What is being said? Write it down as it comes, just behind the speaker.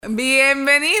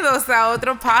Bienvenidos a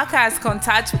otro podcast con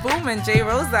Touch Boom and J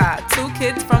Rosa, two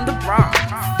kids from the Bronx.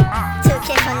 Two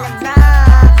kids from the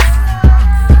Bronx.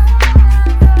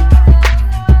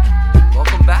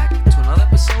 Welcome back to another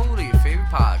episode of your favorite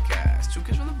podcast, Two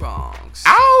Kids from the Bronx.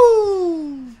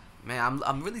 Ow! Man,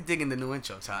 I'm really digging the new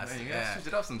intro, Todd. Man, you gotta switch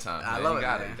it up sometimes. I Man. love you it,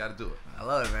 gotta, man. You gotta do it. I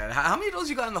love it, man. How many of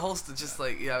those you got in the holster? Just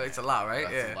like, it's a lot, right?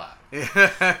 That's a lot.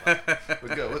 Yeah.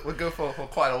 We're good. We're good for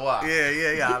quite a while.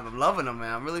 Yeah. I'm loving them,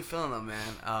 man. I'm really feeling them,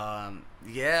 man.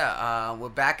 We're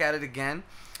back at it again.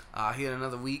 Here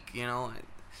another week, you know.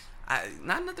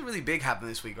 Nothing really big happened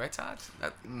this week, right, Todd?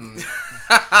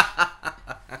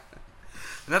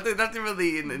 Nothing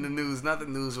really in the news. Nothing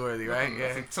newsworthy,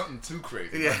 right? Something too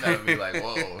crazy. Yeah. That would be like,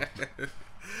 whoa.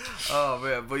 Oh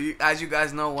man, but as you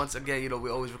guys know, once again, we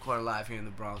always record live here in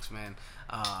the Bronx, man.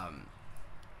 Todd,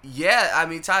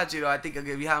 I think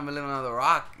if you haven't been living under a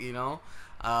rock,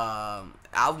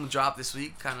 album dropped this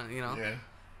week, Yeah.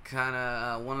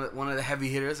 one of the heavy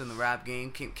hitters in the rap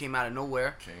game came out of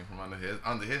nowhere. Came from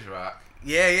under his rock.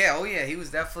 Yeah, he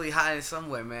was definitely hiding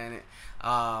somewhere, man.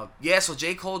 So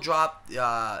J. Cole dropped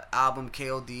album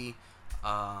KOD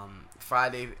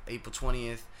Friday, April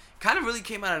 20th. Kind of really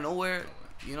came out of nowhere.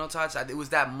 Todd, it was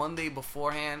that Monday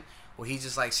beforehand where he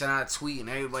just like sent out a tweet and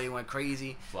everybody went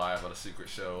crazy. Fly out a secret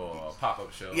show or a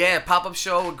pop-up show. Yeah, pop-up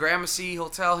show at Gramercy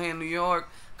Hotel here in New York.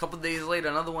 A couple of days later,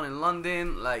 another one in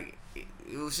London. Like,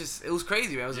 it was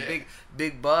crazy, man. It was a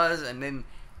big buzz, and then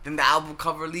the album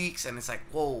cover leaks, and it's like,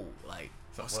 whoa, like.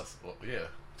 So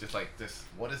just like this.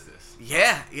 What is this?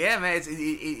 Yeah, man.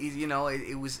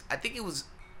 It was. I think it was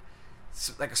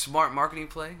like a smart marketing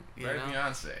play. Very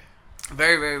Beyonce.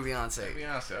 Very, very Beyonce.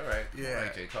 Beyonce, all right. Yeah. All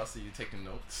right, Jay Costa, you taking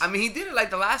notes? I mean, he did it like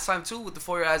the last time too with the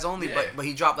For Your Eyes Only, Yeah. but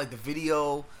he dropped like the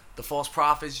video, the False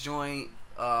Prophets joint.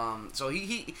 So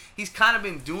he's kind of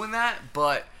been doing that,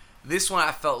 but this one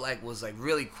I felt like was like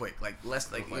really quick, like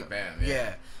less like bam,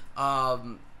 yeah. Cause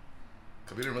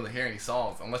we didn't really hear any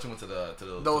songs unless you went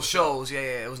to Those shows,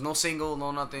 yeah. It was no single,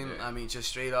 no nothing. Yeah. I mean, just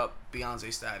straight up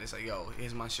Beyonce status. Like, yo,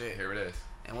 here's my shit. Here it is.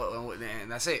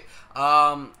 And that's it.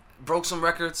 Broke some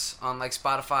records on like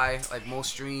Spotify, like most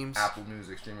streams. Apple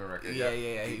Music streaming record. Yeah.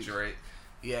 Beat Drake.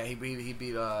 Yeah, he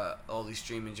beat all these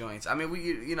streaming joints. I mean,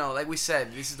 we like we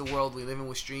said, this is the world we live in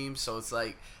with streams, so it's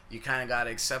like you kind of gotta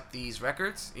accept these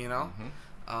records,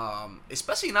 Mm-hmm.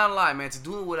 Especially not a lie, man. To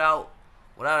do it without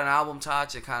an album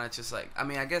touch, it kind of just like, I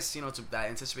mean, I guess that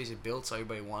anticipation built, so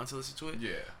everybody wanted to listen to it.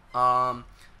 Yeah.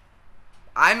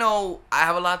 I know I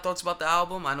have a lot of thoughts about the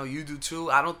album. I know you do too.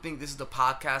 I don't think this is the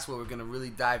podcast where we're gonna really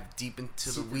dive deep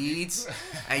into the weeds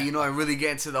and and really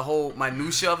get into the whole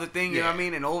minutia of the thing. You know what I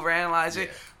mean, and overanalyze it.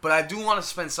 Yeah. But I do want to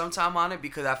spend some time on it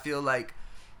because I feel like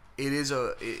it is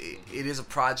a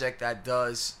project that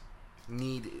does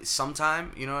need some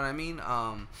time. You know what I mean?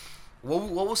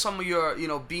 What was some of your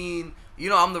being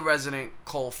I'm the resident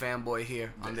Cole fanboy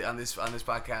here on this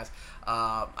podcast.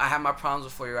 I have my problems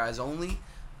with For Your Eyes Only.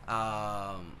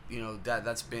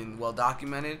 That's been well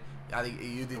documented. I think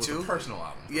you did too. It was a personal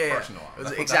album. Yeah. Personal album.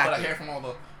 That's Exactly. what I hear from all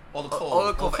the Cole. All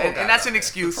the Cole, and that's an guys out there.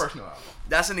 excuse. It's a personal album.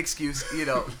 That's an excuse,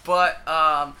 But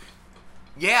I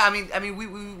mean,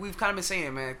 we've kind of been saying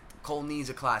it, man. Cole needs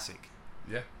a classic.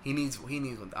 Yeah. He needs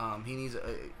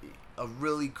a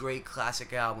really great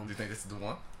classic album. Do you think this is the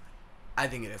one? I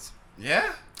think it is.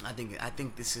 Yeah. I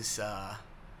think this is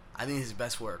his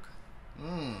best work.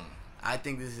 I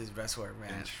think this is his best work,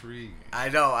 man. Intriguing. I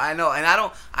know, and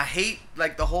I hate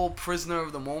like the whole prisoner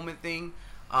of the moment thing,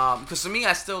 because to me,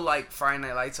 I still like Friday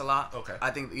Night Lights a lot. Okay. I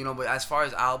think but as far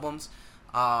as albums,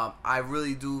 I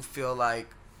really do feel like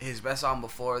his best album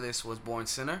before this was Born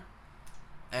Sinner,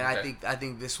 and Okay. I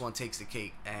think this one takes the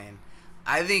cake, and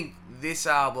I think this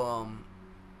album,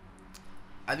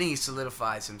 he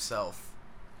solidifies himself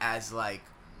as like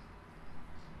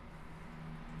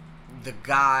the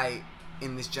guy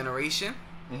in this generation.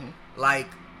 Mm-hmm. Like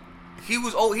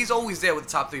he's always there with the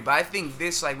top 3, but I think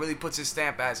this like really puts his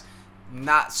stamp as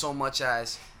not so much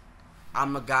as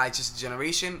I'm a guy just a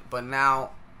generation, but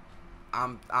now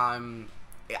I'm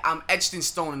etched in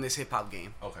stone in this hip hop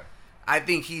game. Okay. I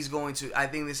think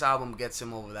this album gets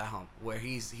him over that hump where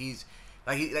he's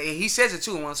like he says it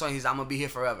too in one song. I'm gonna be here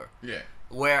forever. Yeah.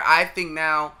 Where I think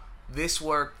now this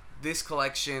this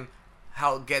collection,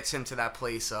 how it gets him to that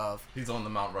place of He's on the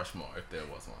Mount Rushmore if there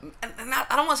was one. and I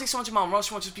don't want to say so much about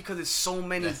Rushmore just because it's so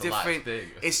many That's a lot different.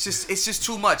 bigger. It's just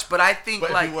too much. But I think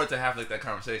But like if you were to have like that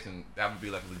conversation, that would be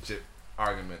like a legit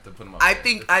argument to put him up. I there.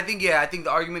 think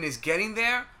the argument is getting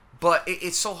there. But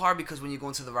it's so hard because when you go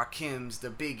into the Rakims, the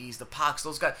Biggies, the Pacs,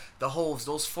 those guys, the Hoves,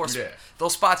 those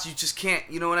those spots you just can't,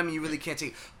 you know what I mean? You really can't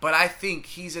take. But I think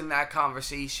he's in that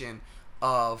conversation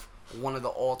of one of the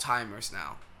all-timers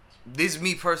now. This is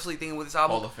me personally thinking with this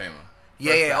album. Hall of Famer.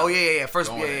 Yeah. Oh, yeah. First,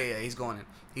 Going in. He's going in.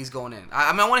 He's going in.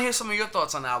 I mean, I want to hear some of your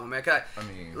thoughts on the album, man.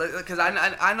 Because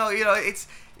I know, you know, it's.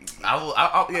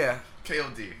 I'll Yeah.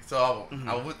 KOD. So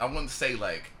I wouldn't say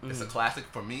like it's a classic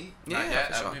for me. Not Yeah, yet.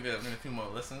 for sure. Maybe a few more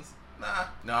listens.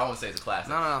 No, I wouldn't say it's a classic.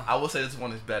 No. I will say this is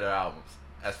one of his better albums.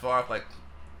 As far as like,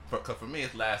 cause for me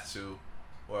it's last two,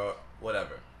 or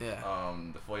whatever. Yeah.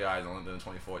 The 4 Year Eyes only done in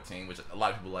 2014, which a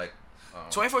lot of people like.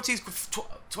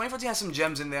 2014 has some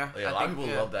gems in there. Yeah, a lot of people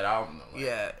love that album though. Like,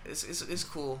 Yeah, it's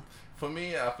cool. For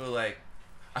me, I feel like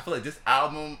this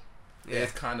album Yeah.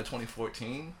 is kind of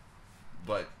 2014,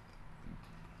 but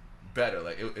better.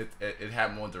 Like it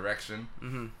had more direction.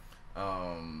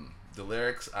 The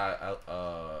lyrics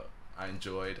I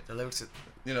enjoyed. The lyrics.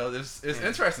 You know, it's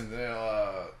interesting. You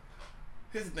know,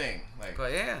 here's the thing. Like,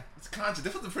 But yeah. it's conscious.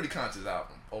 This was a pretty conscious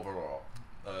album overall.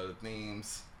 The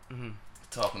themes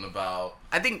talking about.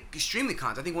 I think extremely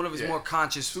conscious. I think one of his Yeah. more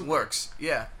conscious works.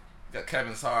 Yeah. You got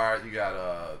Kevin's Heart. You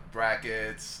got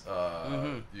Brackets.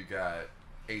 You got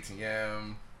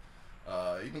ATM.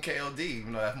 Even KOD.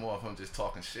 Even though that's more of him just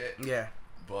talking shit. Yeah.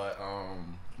 But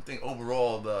I think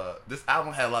overall this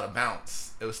album had a lot of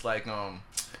bounce. It was like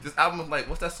this album was like,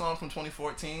 what's that song from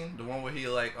 2014? The one where he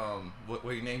like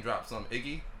where he name drops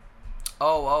Iggy.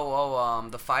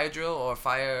 The Fire Drill or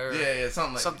Fire. Yeah,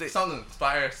 something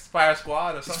Fire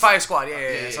Squad or something. It's Fire Squad.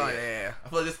 Yeah. I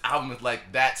feel like this album is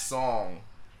like that song.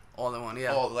 All in one.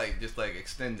 Yeah. All like just like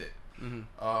extended.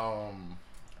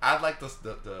 I like the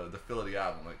feel of the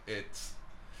album. Like it's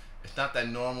not that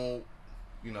normal.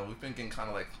 You know, we've been getting kind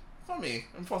of like, for me,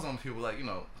 and for some people, like, you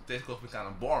know, Days Close been kind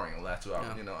of boring the last 2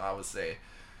 albums, you know, I would say.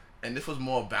 And this was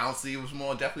more bouncy. It was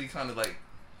more definitely kind of like,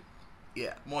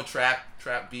 more trap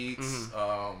beats.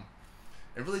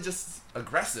 And really just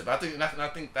aggressive. I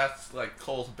think that's like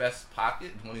Cole's best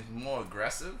pocket, when he's more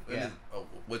aggressive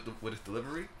with his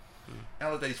delivery. And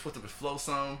I like that he switched up his flow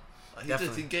some.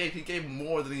 He gave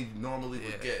more than he normally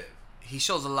would give. He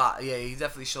shows a lot. Yeah, he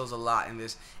definitely shows a lot in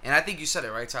this. And I think you said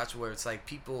it, right, Tachi, where it's like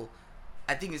people,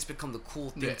 I think it's become the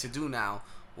cool thing to do now,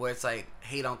 where it's like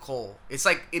hate on Cole. It's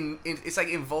like it's like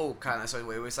in vogue kind of sort of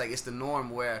way, where it's like it's the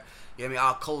norm where, you know what I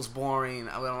mean, Cole's boring,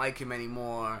 I don't like him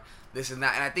anymore, this and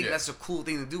that. And I think that's a cool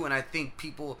thing to do. And I think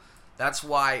people, that's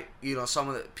why, you know, some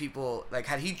of the people, like,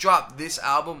 had he dropped this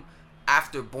album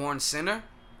after Born Sinner,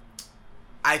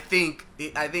 I think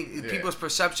people's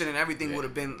perception and everything would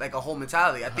have been like a whole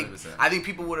mentality. I think 100%. I think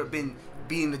people would have been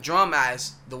beating the drum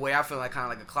as the way I feel, like kind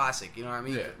of like a classic. You know what I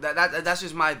mean? Yeah. That's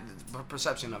just my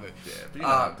perception of it. Yeah, but you know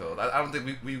how it goes. I don't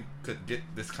think we could get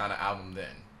this kind of album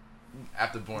then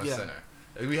after Born Sinner.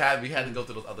 We had to go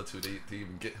through those other two to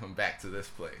even get him back to this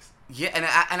place. Yeah,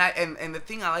 and the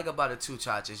thing I like about it too,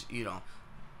 Chach, is, you know,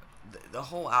 the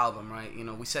whole album, right? You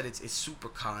know, we said it's super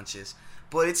conscious.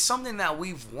 But it's something that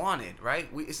we've wanted, right?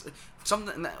 It's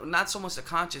something, not so much the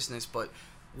consciousness, but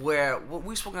where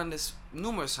we've spoken on this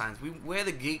numerous times. We're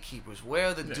the gatekeepers.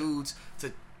 We're the dudes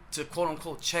to quote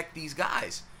unquote check these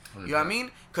guys. 100%. You know what I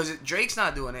mean? Because Drake's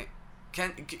not doing it. You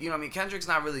know what I mean? Kendrick's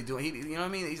not really doing it. You know what I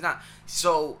mean? He's not.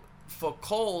 So for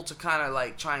Cole to kind of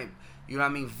like try and, you know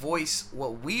what I mean, voice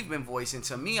what we've been voicing,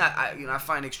 to me, I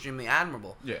find extremely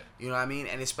admirable. Yeah. You know what I mean?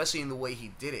 And especially in the way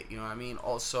he did it. You know what I mean?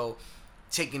 Also,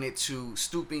 taking it to,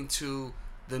 stooping to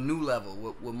the new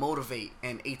level with Motivate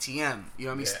and ATM. You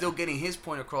know what I mean? Still getting his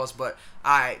point across, but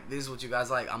alright, this is what you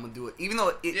guys like, I'm gonna do it. Even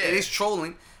though it is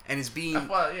trolling and it's being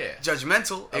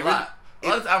judgmental. A lot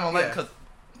of I don't like, because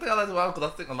I think I like the album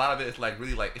because I think a lot of it is like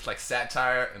really like, it's like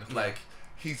satire, and it's like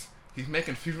he's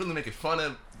really making fun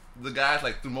of the guys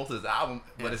like through most of his album,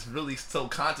 but it's really so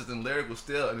conscious and lyrical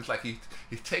still, and it's like he's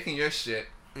taking your shit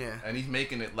and he's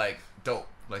making it like dope.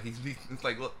 Like it's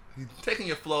like, look, he's taking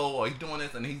your flow, or he's doing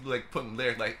this, and he's like putting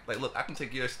lyrics like look, I can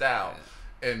take your style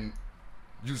and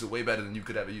use it way better than you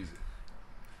could ever use it.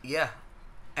 Yeah,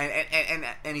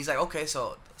 and he's like, okay,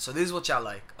 so this is what y'all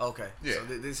like. Okay, so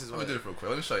this is what. Let me do it real quick.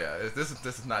 Let me show you. This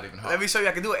is not even hard. Let me show you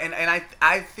I can do it. And I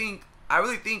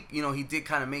really think, you know, he did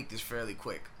kind of make this fairly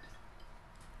quick.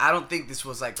 I don't think this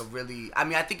was like a really. I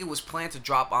mean, I think it was planned to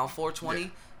drop on 420. Yeah.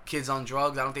 Kids on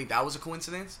Drugs. I don't think that was a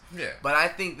coincidence. Yeah. But I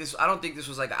don't think this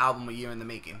was like an album a year in the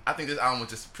making. I think this album was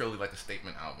just purely like a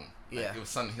statement album. Like, it was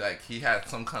something like he had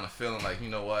some kind of feeling like, you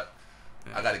know what,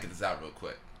 I got to get this out real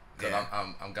quick, because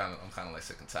I'm kind of like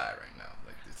sick and tired right now.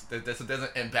 Like there's an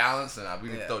imbalance, and we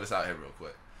can throw this out here real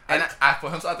quick. And I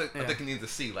for him, so I think he needs to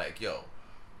see like, yo,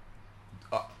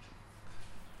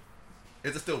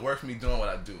 is it still worth me doing what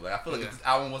I do? Like I feel like if this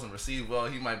album wasn't received well,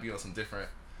 he might be on some different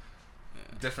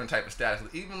type of status.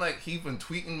 Even like he's been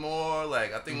tweeting more.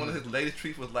 Like I think one of his latest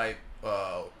tweets was like,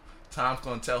 time's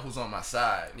gonna tell who's on my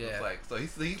side. Yeah. It's like, so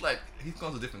he's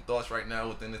going through different thoughts right now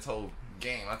within this whole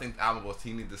game. I think the album was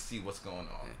he needs to see what's going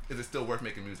on. Is it still worth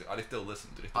making music? Are they still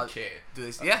listening? Do they still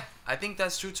care? Yeah, I think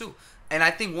that's true too. And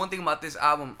I think one thing about this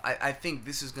album, I think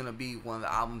this is gonna be one of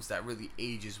the albums that really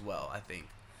ages well. I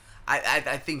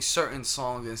think certain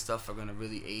songs and stuff are gonna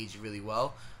really age really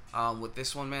well with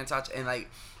this one, man. Touch, and like,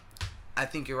 I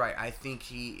think you're right. I think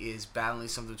he is battling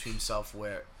something between himself.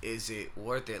 Where is it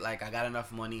worth it? Like, I got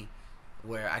enough money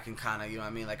where I can kind of, you know what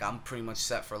I mean? Like, I'm pretty much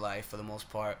set for life for the most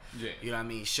part. Yeah. You know what I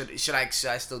mean? Should I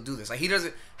still do this? Like, he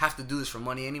doesn't have to do this for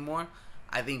money anymore.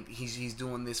 I think he's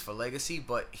doing this for legacy,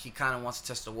 but he kind of wants to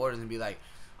test the waters and be like,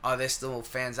 are there still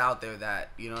fans out there that,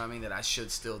 you know what I mean, that I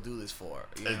should still do this for?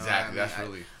 You know Exactly. what I mean? That's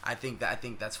really. I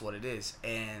think that's what it is.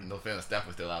 And No fan of staff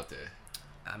are still out there.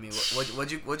 I mean,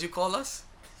 what'd you call us?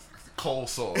 Cold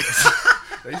sores.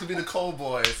 They used to be the cold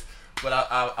boys, but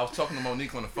I was talking to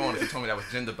Monique on the phone and she told me that was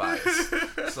gender bias.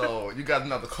 So you got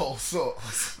another cold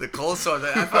sores. The cold sore.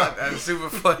 I thought that was super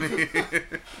funny.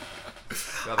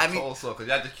 Cold sore because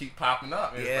y'all just keep popping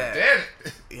up. And Yeah. It's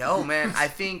like, damn it. Yo, man, I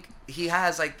think he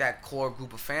has like that core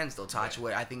group of fans though, Taj,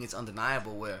 where I think it's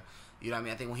undeniable. Where, you know what I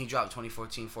mean? I think when he dropped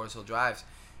 2014 Forest Hill Drives,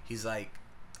 he's like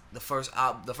the first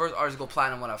artist to go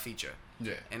platinum without feature.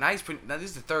 Yeah. And now this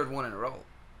is the third one in a row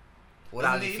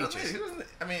without any He features. doesn't,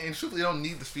 I mean, and truthfully, you don't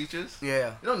need the features.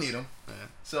 Yeah. You don't need them. Yeah.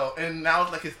 So, and now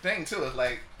it's like his thing too. It's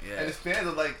like, Yeah. and his fans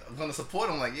are like gonna support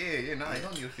him. Like, yeah, you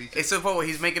don't need a feature. It's so where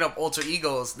he's making up alter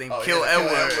egos named Oh, Kill yeah, Kill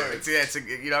Edwards. Edwards.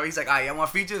 Yeah, you know, he's like, I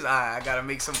want features. I gotta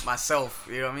make some myself.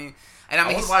 You know what I mean? And I I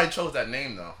mean, wonder why he chose that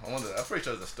name though. I'm pretty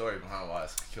sure there's a story behind why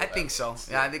it's Kill I think so. Edwards.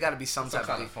 Yeah, there got to be some Some type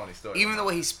kind of of funny story. Even the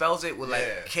way he spells it with like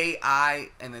Yeah. K-I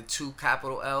and then 2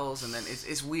 capital L's, and then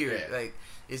it's weird. Yeah. Like,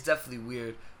 it's definitely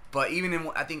weird. But even in,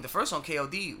 I think the first song,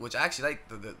 KOD, which I actually like,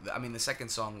 the second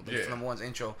song, the number one's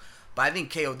intro. But I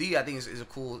think KOD, I think is a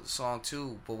cool song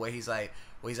too. But where he's like,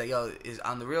 yo, is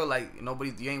on the real, like,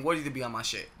 you ain't worthy to be on my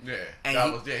shit. Yeah,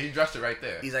 And he dressed it right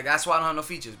there. He's like, that's why I don't have no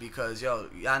features, because yo,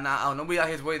 nobody out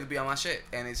here is worthy to be on my shit.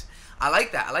 And I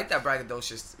like that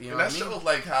braggadocious. You know And what I that mean? shows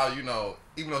like how, even though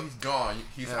he's gone,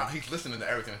 he's listening to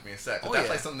everything that's being said. 'Cause that's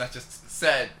like something that's just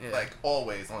said like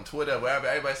always on Twitter, wherever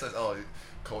everybody says, oh,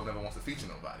 Cole never wants to feature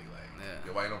nobody. Like,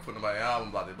 yo, why you don't put nobody on the album?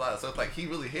 Blah blah blah. So it's like he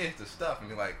really hears the stuff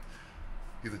and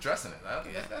he's addressing it.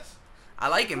 I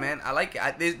like it, man. I like it.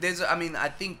 I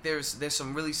think there's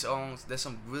some really songs. There's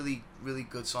some really really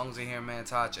good songs in here, man.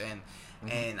 Taj, and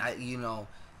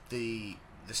the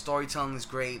storytelling is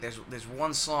great. There's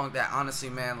one song that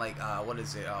honestly, man, like what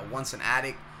is it? Once an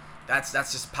Addict. That's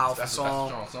just a powerful song.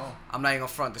 That's a strong song. I'm not even gonna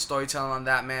front. The storytelling on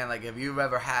that, man. Like, if you've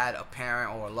ever had a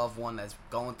parent or a loved one that's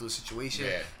going through a situation,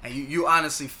 and you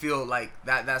honestly feel like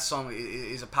that song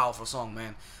is a powerful song,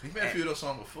 man. He's made a few of those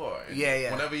songs before. And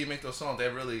Yeah. Whenever you make those songs,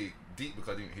 they're really deep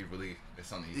because he really it's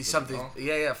something. It's something.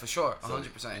 Yeah, for sure,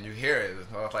 100%. And you hear it.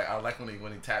 So it's like I like when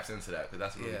he taps into that because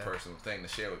that's a really personal thing to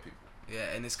share with people.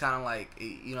 Yeah, and it's kind of like,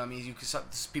 you know what I mean,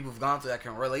 people have gone through that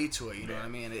can relate to it, you know what I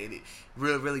mean? It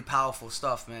really, really powerful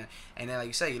stuff, man. And then, like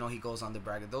you say, he goes on the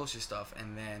braggadocious stuff.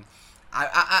 And then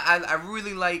I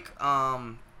really like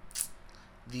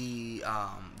the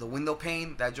window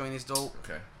pane. That joint is dope.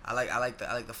 Okay. I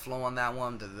like the flow on that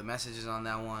one, the messages on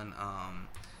that one.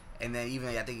 And then even,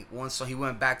 I think once, so he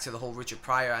went back to the whole Richard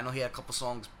Pryor. I know he had a couple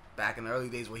songs back in the early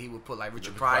days where he would put like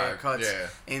Richard Pryor cuts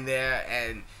in there,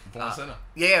 and Born Sinner.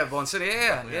 Yeah, Born Sinner.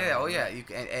 Yeah. Oh yeah.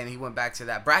 And he went back to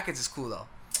that. Brackets is cool though.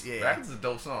 Yeah. Brackets is a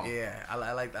dope song. Yeah,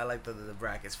 I like the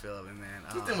Brackets feel of it, man.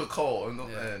 The thing with Cole,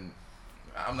 and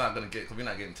I'm not gonna get, because we're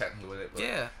not getting technical with it.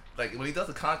 But like when he does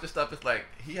the conscious stuff, it's like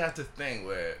he has this thing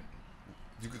where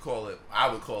you could call it.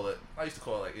 I used to call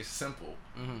it like it's simple.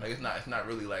 Mm-hmm. Like it's not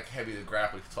really like heavy to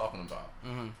grasp what he's talking about.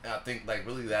 Mm-hmm. And I think like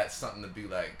really that's something to be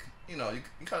like. You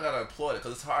kind of gotta applaud it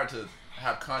because it's hard to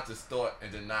have conscious thought and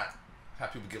then not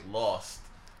have people get lost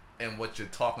in what you're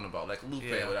talking about, like Lupe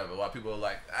or whatever. While people are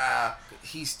like,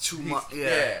 he's too much.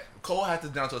 Cole has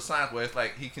this down to a science where it's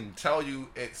like he can tell you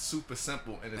it's super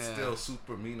simple and it's still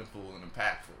super meaningful and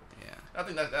impactful. Yeah, I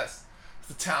think that's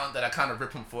the talent that I kind of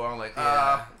rip him for. I'm like,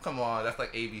 come on, that's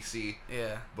like ABC.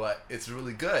 Yeah. But it's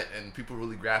really good and people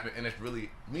really grab it and it's really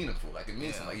meaningful. Like it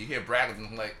means something. Like you hear bragging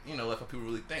and like, that's what people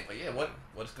really think. Like,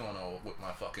 what's going on with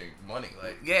my fucking money?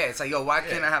 Like, it's like, yo, why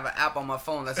can't I have an app on my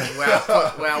phone that's where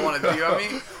I want to do, you know what I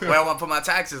mean? Where I want to put my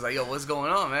taxes. Like, yo, what's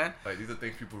going on, man? Like, these are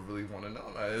things people really want to know,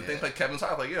 man. Things like Kevin's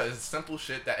Hart, like, it's simple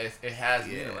shit that it has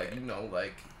meaning. Like,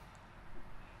 like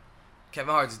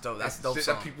Kevin Hart's dope. That's a dope shit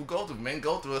song. that people go through. Men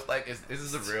go through. It's like this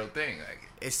is a real thing. Like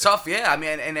it's tough, yeah. I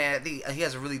mean, and I think he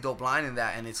has a really dope line in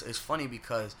that, and it's funny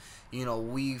because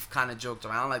we've kind of joked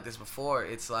around like this before.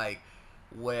 It's like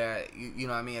where you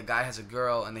know what I mean, a guy has a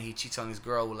girl and then he cheats on his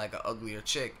girl with like an uglier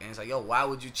chick, and it's like, yo, why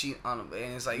would you cheat on him?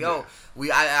 And it's like, yo,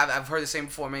 I've heard the same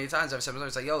before many times. I've said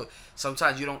it's like, yo,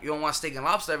 sometimes you don't want steak and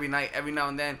lobster every night. Every now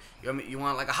and then you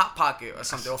want like a hot pocket or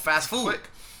something, or fast food. Quick.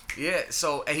 Yeah.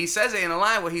 So, and he says it in a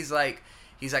line where he's like,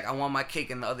 I want my cake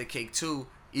and the other cake too,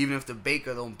 even if the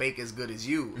baker don't bake as good as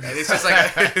you. And it's just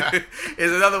like,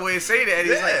 it's another way of saying it. And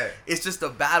he's like, it's just the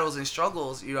battles and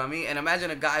struggles, you know what I mean? And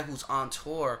imagine a guy who's on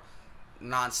tour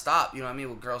nonstop, you know what I mean,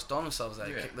 with girls throwing themselves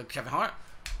like Kevin Hart.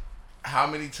 How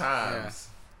many times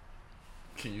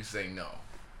can you say no?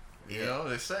 You know,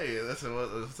 they say, listen,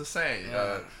 what's the saying?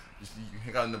 You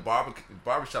hang out in the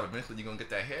barbershop, eventually you're going to get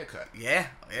that haircut. Yeah.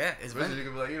 It's eventually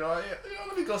you're going to be like,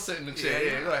 let me go sit in the chair.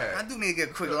 Yeah, go ahead. I do need to get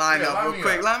a quick line up real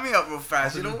quick. Line me up real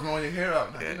fast, you know? Growing your hair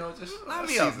up. You know, just line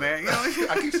me up, man. You know?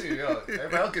 I keep seeing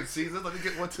everybody else get Caesar. Let me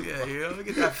get one too. Yeah, let me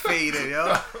get that fade in,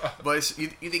 yo. But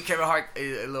you think Kevin Hart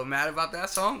is a little mad about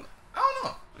that song? I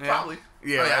don't know. Probably.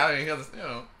 Yeah.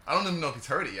 I don't even know if he's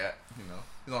heard it yet. You know,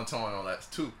 he's on tour and all that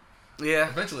too. Yeah.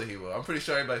 Eventually he will. I'm pretty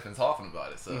sure everybody's been talking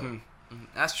about it. So. Mm-hmm.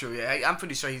 That's true. Yeah, I'm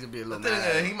pretty sure he's gonna be a little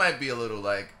mad. He might be a little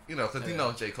like, you know, because you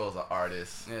know J. Cole's an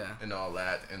artist. Yeah. And all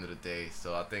that. At the end of the day,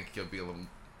 so I think he'll be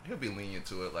lenient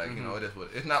to it. Like you know,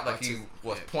 it's not like he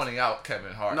was pointing out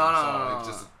Kevin Hart. No.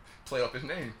 Just play up his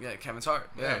name. Yeah, Kevin's Hart.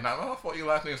 Yeah. Not my fault. Your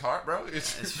last name's Hart, bro.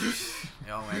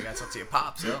 Yo, man, you gotta talk to your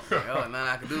pops, yo. Nothing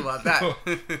I can do about that.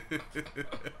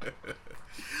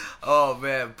 Oh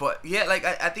man, but yeah, like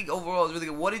I think overall it's really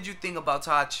good. What did you think about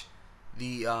Touch?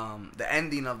 The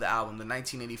ending of the album, the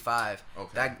 1985.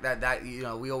 Okay. That you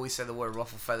know, we always said the word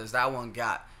ruffle feathers. That one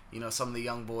got, you know, some of the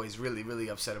young boys really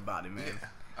upset about it, man. Yeah.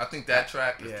 I think that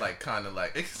track is like kind of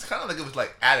like, it's kind of like it was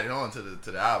like added on to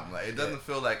the album. Like it doesn't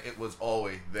feel like it was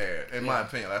always there, in my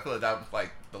opinion. Like, I feel like that was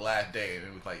like the last day, and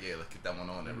it was like, let's get that one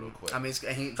on there real quick. I mean, so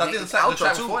I think the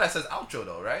track before that says outro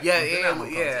though, right? Yeah.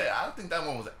 I think that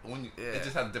one was it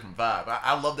just had a different vibe.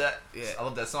 I love that. Yeah. I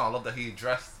love that song. I love that he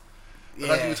addressed.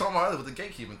 Like you were talking about earlier with the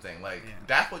gatekeeping thing, like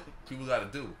that's what people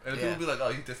got to do. And people be like, "Oh,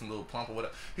 he's dissing Lil Pump or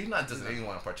whatever." He's not dissing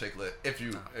anyone in particular.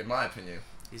 In my opinion,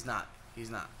 he's not.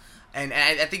 And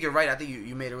I think you're right. I think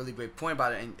you made a really great point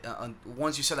about it. And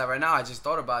once you said that right now, I just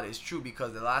thought about it. It's true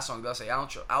because the last song does say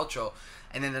outro,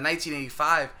 and then the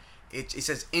 1985. It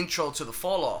says intro to the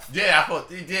fall off. Yeah,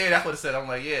 that's what it said. I'm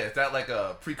like, is that like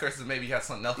a precursor? Maybe he has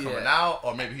something else coming out,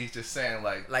 or maybe he's just saying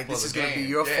like this is gonna be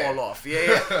your fall off.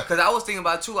 Yeah. Because I was thinking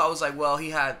about it too. I was like, well, he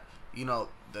had, you know,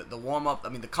 the warm up. I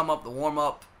mean, the come up, the warm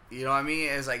up. You know what I mean?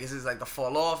 It's like, is this like the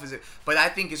fall off? Is it? But I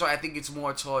think it's right. I think it's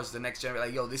more towards the next generation.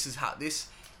 Like, yo, this is how this.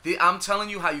 I'm telling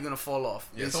you how you're gonna fall off.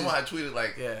 Yeah, someone had tweeted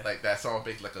like that song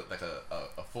basically like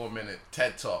a 4-minute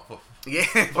TED talk for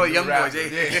young boys.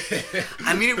 Yeah.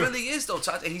 I mean, it really is though,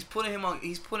 Todd, and he's putting them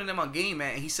on game,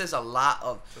 man. And he says a lot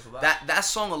of that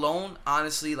song alone.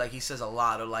 Honestly, like he says a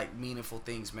lot of like meaningful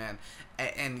things, man.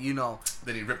 And you know,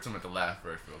 then he ripped him at the last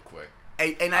verse real quick.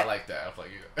 And I like that. I was like,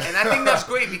 yeah. And I think that's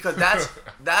great because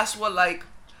that's what like.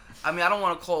 I mean, I don't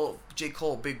want to call J.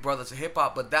 Cole big brother to hip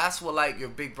hop, but that's what like your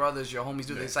big brothers, your homies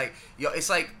do. Yeah. It's like it's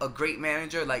like a great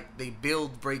manager. Like they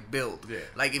build, break, build. Yeah.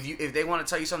 Like if they want to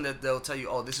tell you something, they'll tell you,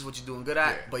 oh, this is what you're doing good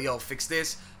at. Yeah. But yo, fix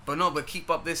this. But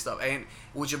keep up this stuff. And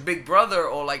with your big brother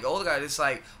or like the older guy, it's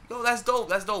like, yo, that's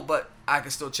dope. But I can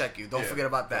still check you. Don't forget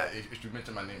about that. If you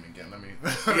mention my name again, let me.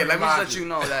 Let me just let you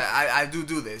know that I do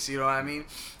this. You know what I mean?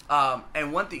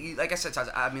 And one thing, like I said, Taj,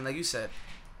 I mean, like you said.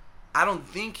 I don't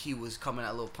think he was coming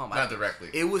at Lil Pump. Not directly.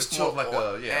 It was it's more like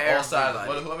all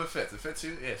sides. Whoever fits. It fits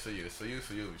you. Yeah, it's for you. It's for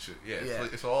you.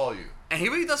 It's for all you. And he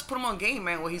really does put him on game,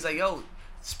 man. Where he's like, yo,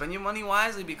 spend your money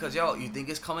wisely because you think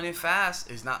it's coming in fast.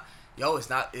 It's not.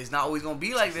 It's not always gonna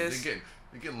be like this. You're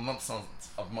getting lump sums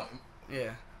of money. Yeah.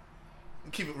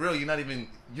 Keep it real.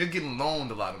 You're getting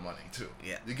loaned a lot of money too.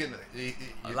 Yeah. You're getting. You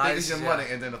think it's your money,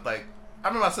 and then it's like, I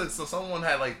remember I said someone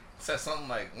had like said something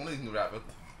like one of these new rappers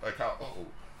like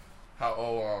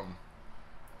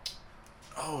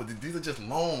these are just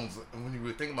loans. And when you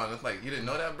were thinking about it, it's like, you didn't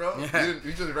know that, bro? Yeah.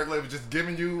 You just regularly just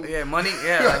giving you... Yeah, money.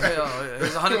 Yeah, like,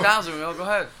 here's 100,000, yo, go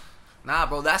ahead. Nah,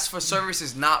 bro, that's for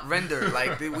services not rendered.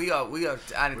 Like, we are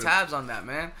adding tabs on that,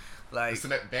 man. Like, it's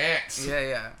an advance.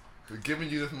 Yeah. We're giving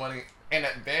you this money in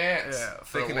advance. Yeah,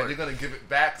 thinking that you're going to give it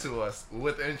back to us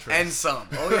with interest. And some.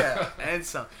 Oh, yeah. And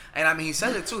some. And, I mean, he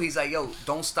said it, too. He's like, yo,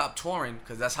 don't stop touring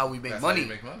because that's how we make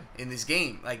money in this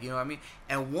game. Like, you know what I mean?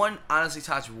 And honestly,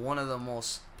 Taj, one of the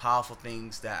most powerful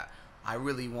things that I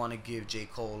really want to give J.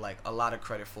 Cole, like, a lot of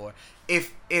credit for.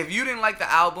 If you didn't like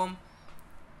the album,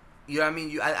 you know what I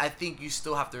mean? I think you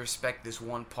still have to respect this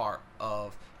one part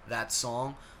of that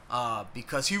song.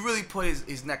 because he really put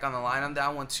his neck on the line on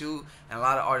that one too, and a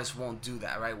lot of artists won't do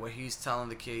that, right? Where he's telling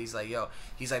the kid, he's like, yo,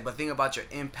 he's like, but think about your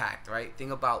impact, right?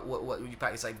 Think about what you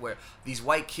impact. It's like where these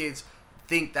white kids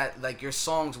think that like your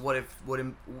song is what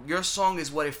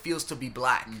it feels to be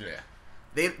black. Yeah.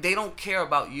 They don't care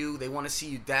about you. They want to see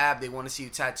you dab. They want to see you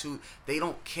tattooed. They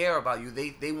don't care about you.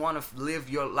 They want to live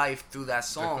your life through that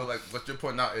song. I feel like what you're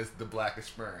pointing out is the black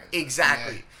experience.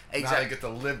 Exactly. Now they get to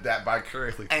live that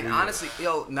vicariously. And honestly,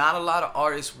 not a lot of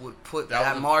artists would put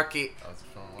that market.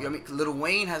 You know what I mean? Lil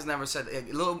Wayne has never said.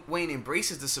 Lil Wayne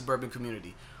embraces the suburban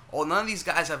community. Oh, none of these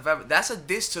guys have ever. That's a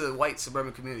diss to the white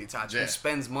suburban community, Taj, who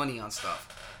spends money on stuff.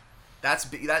 That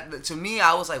to me,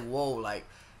 I was like, whoa, like.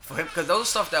 For him, because those are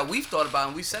stuff that we've thought about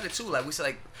and we said it too. Like we said,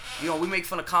 like, you know, we make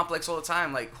fun of Complex all the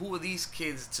time. Like, who are these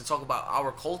kids to talk about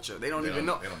our culture? They don't even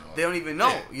know. They don't even know.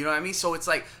 Yeah. You know what I mean? So it's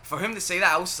like for him to say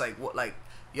that, I was just like, what? Like,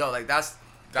 yo, like that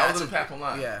was an impactful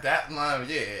line. Yeah, that line,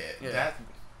 yeah.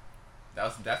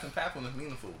 That's impactful and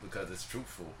meaningful because it's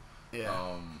truthful. Yeah.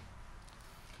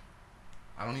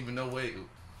 I don't even know where you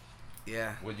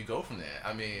go from there.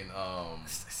 I mean,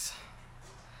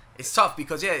 it's tough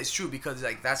because it's true because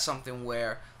like that's something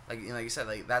where like you said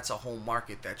like that's a whole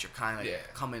market that you're kind of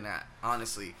coming at,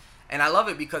 honestly. And I love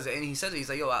it because and he says he's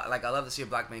like, yo, I love to see a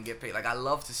black man get paid. Like I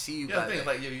love to see you guys. The thing is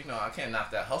like, you know, I can't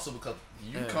knock that hustle because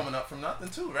you coming up from nothing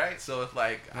too, right? So it's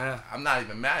like I'm not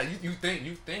even mad. You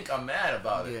think I'm mad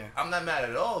about it. Yeah. I'm not mad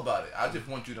at all about it. I just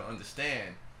want you to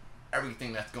understand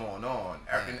everything that's going on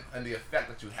and the effect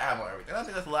that you have on everything. And I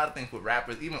think that's a lot of things with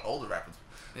rappers, even older rappers.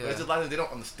 Yeah. But it's just a lot of they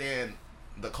don't understand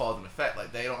the cause and effect.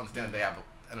 Like they don't understand they have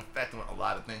an effect on a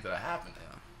lot of things that are happening.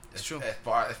 Yeah. It's true.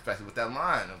 Especially with that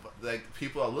line of like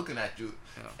people are looking at you,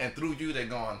 and through you they're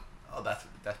going, oh, that's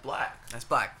black. That's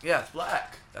black. Yeah, that's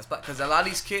black. That's black. Because a lot of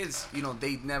these kids, you know,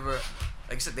 they never,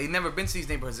 like I said, they never been to these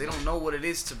neighborhoods. They don't know what it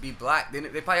is to be black. They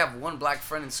probably have one black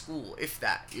friend in school, if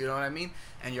that. You know what I mean?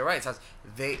 And you're right.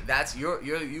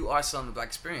 You are selling the black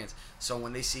experience. So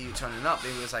when they see you turning up,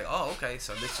 they was like, oh, okay,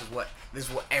 so this is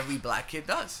what every black kid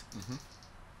does. Mm-hmm.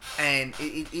 And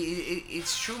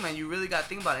it's true, man. You really got to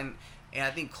think about it. And I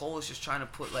think Cole is just trying to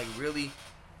put like really,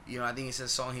 you know, I think he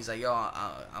says song. He's like, yo,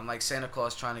 I'm like Santa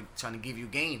Claus trying to give you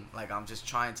game. Like I'm just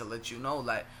trying to let you know,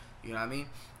 like, you know what I mean?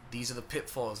 These are the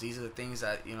pitfalls. These are the things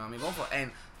that, you know what I mean, going for.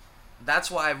 And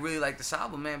that's why I really like this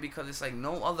album, man, because it's like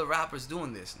no other rappers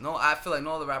doing this. I feel like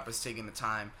no other rappers taking the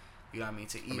time, you know what I mean,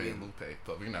 to even. I mean, Lupe,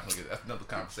 but we're not gonna get that's another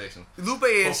conversation. Lupe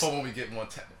is for when we get more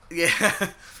technical. Yeah,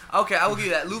 okay, I will give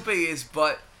you that. Lupe is,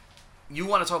 but you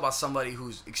want to talk about somebody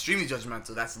who's extremely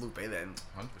judgmental. That's Lupe then.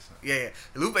 100%. Yeah.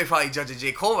 Lupe probably judging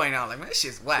J. Cole right now. Like, man, this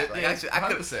shit's whack. Like,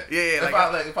 100%. Yeah.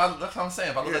 That's what I'm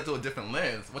saying. If I look at it through a different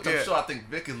lens, which I'm sure I think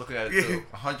Vic is looking at it too,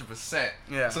 100%.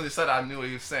 Yeah. So he said I knew what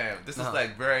he was saying. This is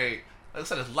like very, like I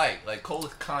said, it's light. Like Cole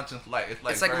is conscious light.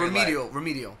 It's like remedial.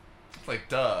 It's like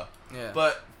duh. Yeah.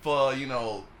 But for the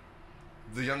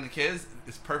younger kids,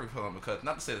 it's perfect for them because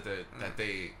not to say that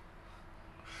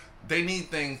they need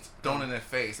things thrown in their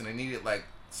face and they need it like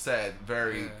said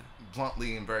very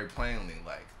bluntly and very plainly,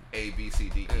 like A, B, C,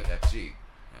 D, E, F, G.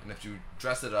 And if you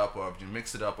dress it up or if you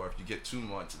mix it up or if you get too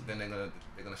much, then they're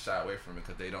gonna shy away from it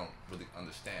because they don't really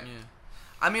understand. Yeah.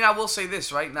 I mean, I will say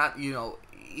this, right? Not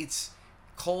it's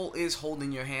Cole is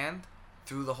holding your hand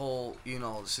through the whole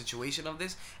situation of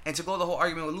this, and to go the whole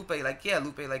argument with Lupe, like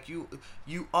Lupe, like you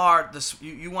are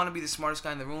you want to be the smartest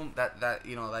guy in the room. That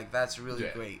like that's really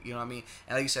great. You know what I mean?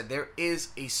 And like you said, there is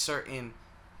a certain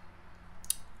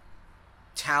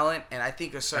talent, and I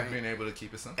think a certain being able to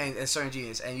keep it simple and a certain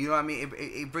genius, and you know what I mean.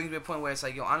 It brings me to a point where it's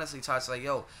like, honestly, Todd's like,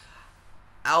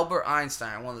 Albert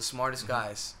Einstein, one of the smartest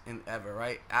guys ever,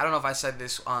 right? I don't know if I said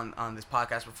this on this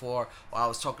podcast before, or I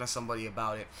was talking to somebody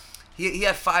about it. He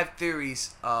had 5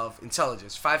 theories of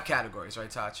intelligence, 5 categories, right,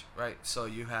 Taj? Right? So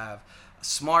you have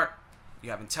smart,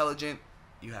 you have intelligent,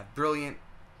 you have brilliant,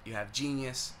 you have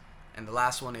genius, and the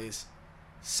last one is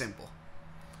simple.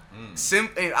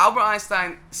 Albert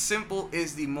Einstein, simple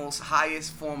is the most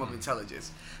highest form of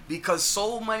intelligence because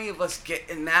so many of us get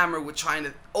enamored with trying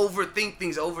to overthink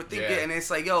things, it, and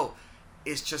it's like,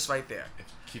 it's just right there.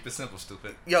 Keep it simple,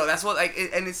 stupid. That's what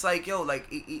and it's like,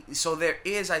 so there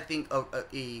is, I think,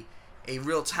 a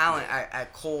real talent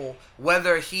at Cole,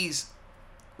 whether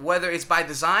it's by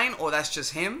design or that's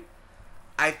just him.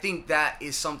 I think that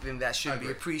is something that should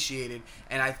be appreciated,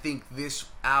 and I think this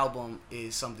album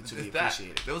is something to be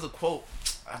appreciated. There was a quote,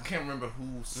 I can't remember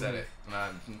who said it,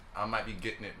 and I might be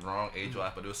getting it wrong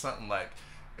age-wise, but it was something like,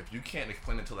 if you can't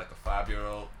explain it to like a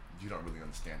 5-year-old, you don't really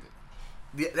understand it.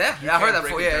 Yeah, I heard that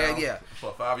before. Yeah.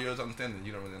 For a 5-year-old to understand it,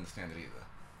 you don't really understand it either.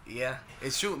 Yeah,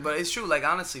 it's true, but it's true. Like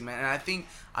honestly, man, and I think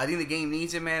the game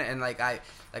needs it, man. And like I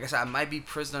said, I might be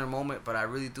prisoner in a moment, but I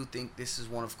really do think this is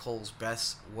one of Cole's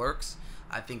best works.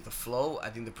 I think the flow, I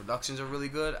think the productions are really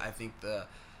good. I think the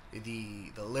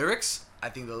lyrics, I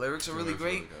think the lyrics are really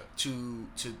great to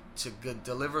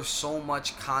deliver so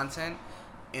much content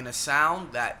in a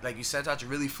sound that, like you said, Touch,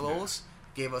 really flows. Yeah.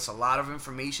 Gave us a lot of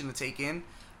information to take in.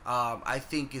 I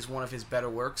think is one of his better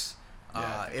works,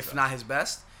 if not his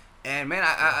best. And man,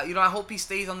 I hope he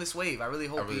stays on this wave. I really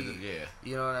hope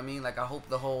you know what I mean? Like I hope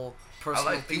the whole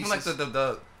personal even like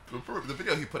the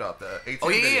video he put out, the 18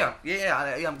 video.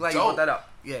 Yeah. I'm glad you brought that up.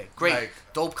 Yeah, great, like,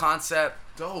 dope concept,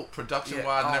 dope production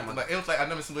wise. It was like I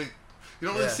never seen. You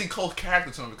don't really see Cole's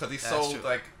character to him because he's so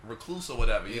like recluse or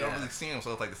whatever. You don't really see him,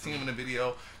 so it's like to see him in the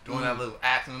video doing that little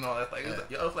acting and all that. Like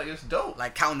it's dope.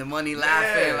 Like counting the money,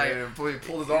 laughing, like he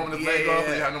pulled his arm and his leg off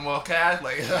and he had no more cash.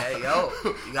 Like, hey, yo,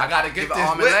 I gotta give this an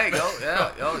arm and a leg,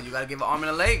 yo, you gotta give an arm and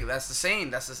a leg. That's the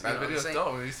same. That's the that video's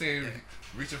dope. And you see him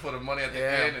reaching for the money at the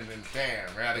end, and then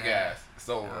damn, ran out of gas. It's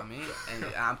over. You know what I mean, and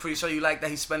I'm pretty sure you like that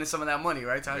he's spending some of that money,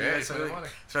 right? Yeah, he's spending money.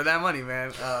 Spend that money,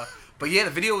 man. But yeah,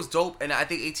 the video was dope, and I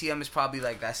think ATM is probably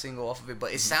like that single off of it.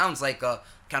 But it sounds like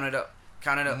count it up,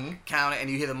 count it, and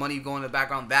you hear the money going in the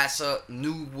background. That's a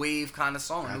new wave kind of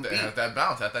song. New beat. Has that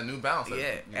bounce, has that new bounce.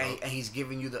 Yeah, and he's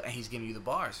giving you the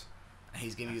bars, and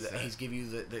he's giving you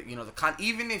the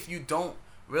even if you don't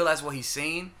realize what he's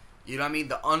saying, you know what I mean.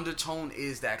 The undertone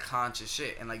is that conscious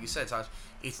shit, and like you said, Tosh,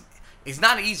 it's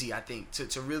not easy. I think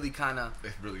to really kind of.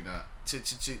 It's really not. To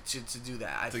do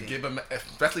that, I think. Give him,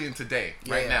 especially in today,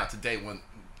 now, today when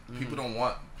people don't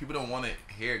want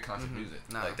to hear conscious music.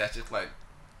 Nah. Like that's just like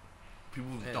people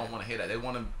don't want to hear that. They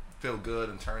want to feel good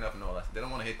and turn up and all that. They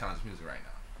don't want to hear conscious music right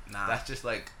now. Nah. That's just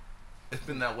like it's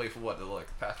been that way for the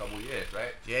past couple of years,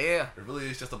 right? Yeah. It really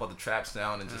is just about the trap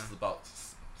sound and just about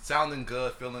sounding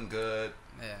good, feeling good.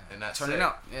 Yeah. And that's turning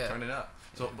up. Yeah. Turning up.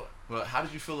 So, but how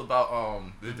did you feel about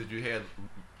Did you hear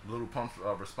Lil Pump's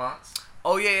response?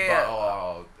 Oh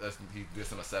yeah. He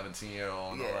dissing a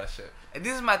 17-year-old and all that shit. And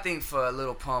this is my thing for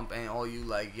Lil Pump and all you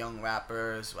like young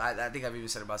rappers. I think I've even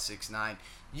said about 6ix9ine.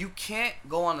 You can't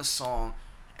go on a song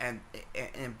and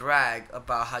brag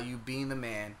about how you being the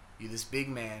man. You this big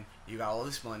man. You got all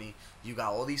this money. You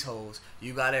got all these hoes.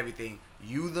 You got everything.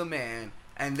 You the man.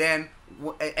 And then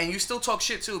you still talk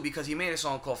shit too because he made a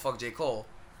song called "Fuck J. Cole."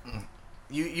 Mm.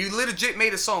 You legit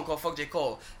made a song called "Fuck J.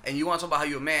 Cole" and you want to talk about how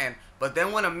you're a man, but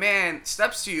then when a man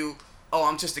steps to you, oh,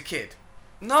 I'm just a kid.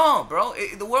 No, bro,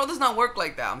 the world does not work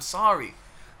like that. I'm sorry.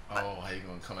 Oh, how you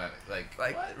gonna come at it? Like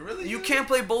what? Really? You can't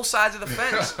play both sides of the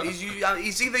fence.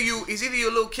 It's either you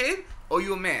a little kid or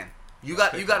you a man. You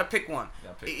got to pick one.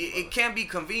 It can't be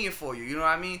convenient for you. You know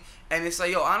what I mean? And it's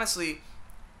like, yo, honestly,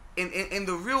 in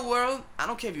the real world, I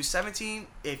don't care if you're 17,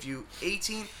 if you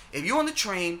 18, if you're on the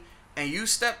train. And you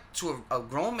step to a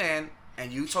grown man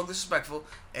and you talk disrespectful,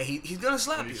 and he's gonna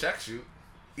slap you. He checks you.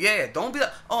 Yeah, don't be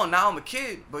like, oh, now I'm a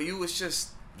kid, but you was just.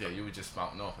 Yeah, you were just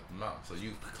spouting off at the mouth. So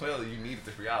you clearly needed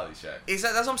this reality check.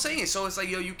 Exactly, that's what I'm saying. So it's like,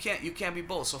 yo, you can't be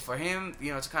both. So for him,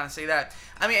 to kind of say that,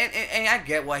 I mean, and I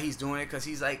get why he's doing it because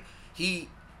he's like he's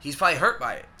probably hurt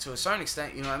by it to a certain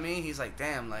extent. You know what I mean? He's like,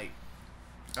 damn, like.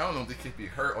 I don't know if they could be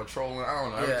hurt or trolling. I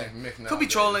don't know. Yeah. Could be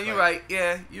trolling. You're right.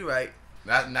 Yeah, you're right.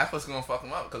 That's what's gonna fuck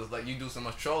him up because it's like you do so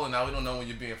much trolling now we don't know when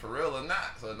you're being for real or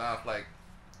not. So now it's like,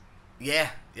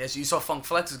 yes, you saw Funk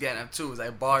Flex was getting up too. It's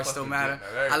like bars still matter.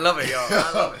 I love it, yo.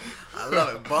 I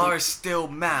love it. Bars still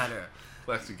matter.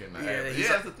 Flex is getting that. Yeah,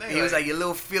 that's the thing. He was like, your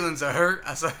little feelings are hurt.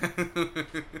 I saw.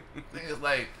 Thing is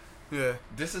like,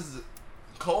 this is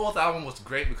Cole's album was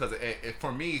great because it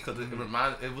for me because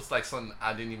it was like something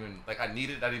I didn't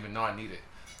even know I needed.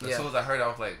 As soon as I heard it, I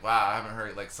was like, wow, I haven't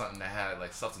heard like something that had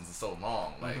like substance in so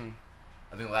long. Like,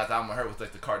 I think the last album I heard was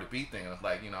like the Cardi B thing. And it's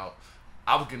like,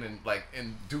 I was getting like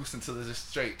induced into this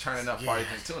straight turning up party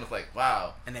thing too. And it's like,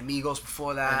 wow. And then Migos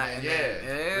before that. And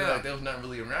then, like, there was nothing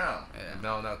really around. Yeah. And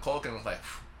now Cole came was like,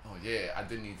 oh yeah, I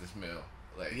did need this meal.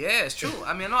 Like, yeah, it's true.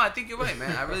 I mean, no, I think you're right,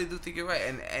 man. I really do think you're right.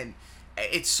 And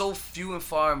it's so few and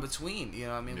far in between, you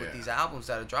know what I mean, with these albums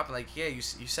that are dropping. Like, yeah, you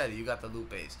said it. You got the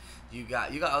Lupe's. You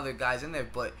got other guys in there,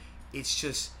 but it's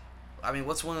just, I mean,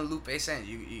 what's one of Lupe saying?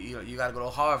 You got to go to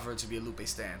Harvard to be a Lupe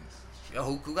stan. Yo,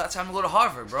 who got time to go to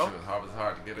Harvard, bro? Sure, Harvard's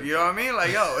hard to get into. You know what I mean?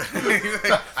 Like, yo,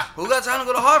 who got time to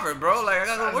go to Harvard, bro? Like, I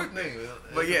got to go to work.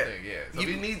 But yeah, so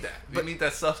you need that. You need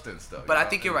that substance, though. But I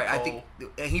think you're right. I think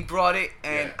he brought it,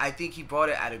 and I think he brought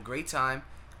it at a great time.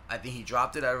 I think he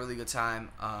dropped it at a really good time.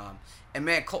 And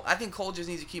man, I think Cole just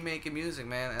needs to keep making music,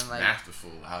 man. And like,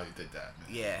 masterful how he did that, man.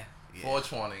 Yeah.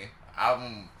 420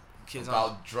 album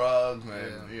about drugs,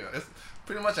 man. Yeah. It's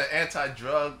pretty much an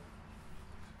anti-drug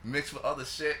mixed with other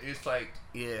shit. It's like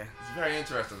Yeah. it's very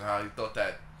interesting how he thought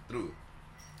that through.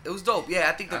 It was dope. Yeah,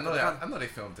 I think I know they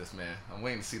filmed this, man. I'm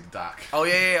waiting to see the doc. Oh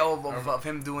yeah. Of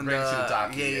him doing Bring the. to the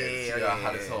doc. Yeah. See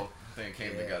how this whole thing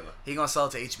came together. He gonna sell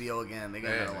it to HBO again. They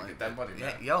gonna Yeah, get man, get that money, man.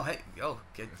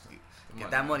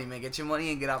 Get that money, man. Get your money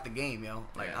and get out the game, yo.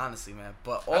 Like Yeah. honestly, man.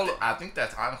 But I think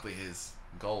that's honestly his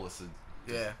goal is to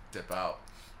just dip out.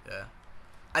 Yeah.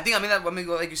 I mean,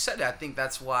 like you said, I think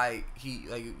that's why he,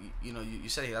 like, you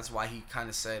said it, that's why he kind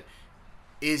of said,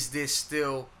 is this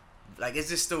still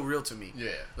real to me?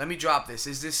 Yeah. Let me drop this.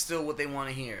 Is this still what they want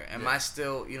to hear? Am I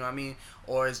still, you know what I mean?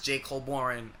 Or is J. Cole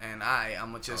boring and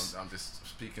I'm just... I'm just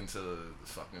speaking to the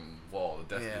fucking wall.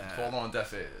 The deaf, Yeah. fall on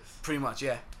deaf ears. Pretty much,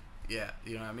 yeah. Yeah,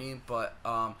 you know what I mean? But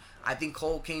I think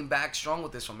Cole came back strong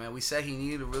with this one, man. We said he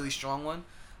needed a really strong one.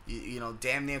 You know,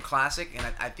 damn near classic, and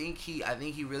I think he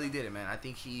really did it, man. I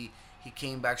think he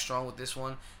came back strong with this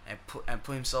one and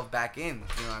put himself back in.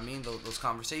 You know what I mean? Those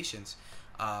conversations,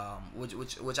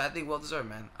 which I think well deserved,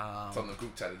 man. From the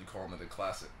group chat, did you call him a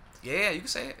classic? Yeah, you can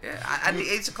say it. Yeah, I think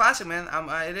it's a classic, man.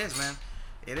 It is, man.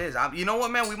 It is. You know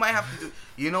what, man? We might have to do.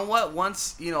 You know what?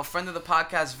 Once friend of the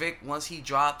podcast, Vic. Once he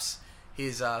drops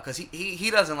his, cause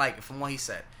he doesn't like it from what he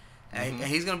said, and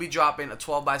he's gonna be dropping a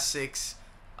 12x6.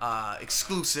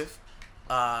 Exclusive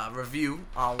review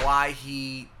on why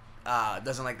he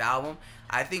doesn't like the album.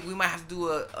 I think we might have to do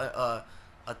a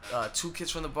Two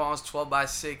Kids from the Bronx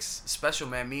 12x6 special,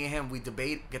 man. Me and him, we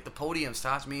debate, get the podium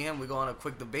stops. Me and him, we go on a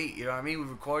quick debate. You know what I mean? We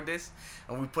record this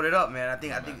and we put it up, man. I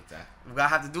think we gotta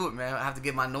have to do it, man. I have to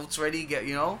get my notes ready, get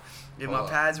my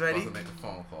pads ready. I'm supposed to make a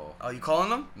phone call. Oh, you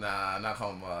calling them? Nah, not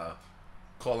calling.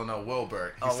 Calling up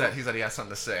Wilbert. He said he had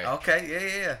something to say.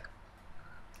 Okay, yeah.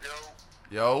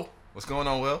 Yo, what's going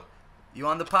on, Will? You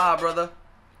on the pod, brother?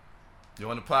 You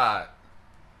on the pod?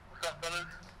 What's up, fellas?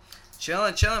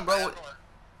 Chilling, bro.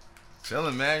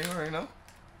 Chilling, man. You already know.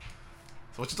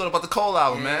 So what you thought about the Cole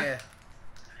album, man? Yeah.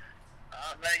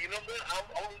 Man, you know what? I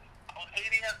was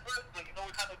hating at first, but you know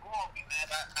it kind of grew on me, man.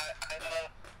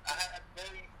 I had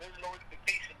very, very low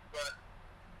expectations, but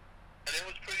it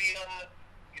was pretty.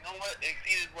 You know what? It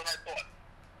exceeded what I thought.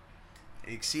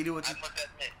 It exceeded what you. I must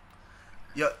admit.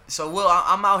 Yo, so Will,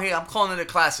 I'm out here. I'm calling it a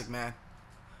classic, man.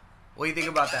 What do you think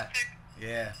about that?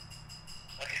 Yeah.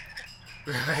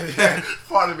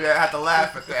 Part of me, I had to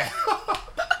laugh at that. Yeah,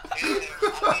 I mean, you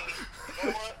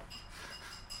know what?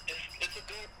 It's a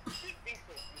good decent.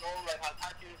 You know, like how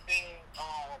Tati was saying,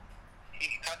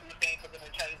 Tati was saying something in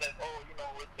the chat, he's like, oh, you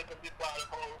know, it took him this while to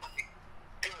go,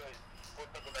 good, or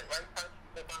something like, right, Tati?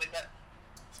 You said something like that?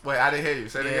 Wait, I didn't hear you.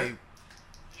 Say it again.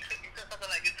 You said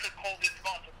something like, it took Cole this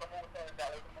long to come over something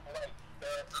that wasn't right.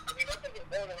 I mean, I think it's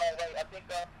more than all right. I think,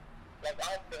 like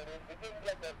I said, it didn't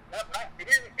like it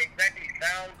didn't exactly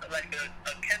sound like a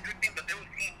Kendrick thing, but there was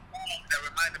songs that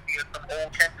reminded me of some old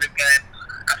Kendrick, and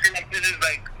I feel like this is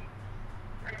like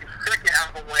his second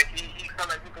album where he felt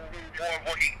like he can do more of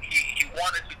what he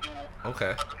wanted to do.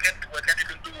 Okay. What Kendrick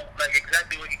can do, like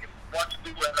exactly what he wants to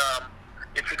do, and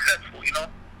it's successful. You know,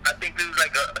 I think this is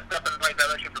like a step in the right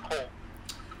direction for Cole.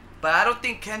 But I don't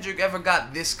think Kendrick ever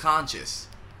got this conscious.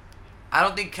 I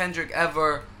don't think Kendrick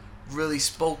ever really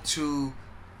spoke to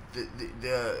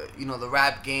the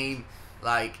rap game,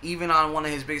 like even on one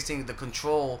of his biggest things, The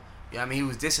Control. I mean, he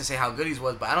was dissing, say how good he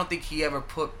was, but I don't think he ever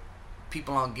put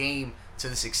people on game to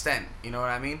this extent. You know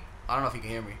what I mean? I don't know if you can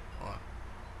hear me.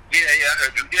 Yeah, I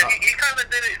heard you. Yeah, he kind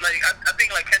of did it. Like I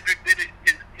think like Kendrick did it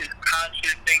his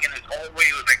conscious thing in his own way.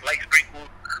 It was like light sprinkles.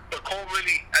 But Cole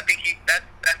really, I think that's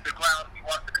the ground he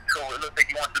wants to control. It looks like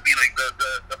he wants to be like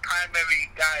the primary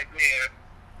guy there.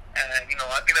 And, you know,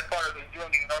 I think that's part of his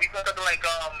journey. You know, he said something like,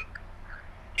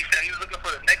 he said he was looking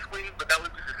for the next wave, but that was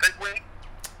just a segue.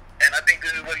 And I think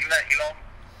this is what he meant, you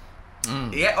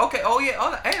know? Yeah, okay. Oh, yeah.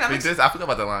 Oh, hey, I forgot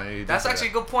about that line. That's actually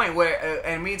a good point. Where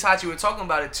and me and Tachi were talking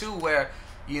about it, too, where,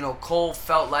 Cole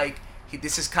felt like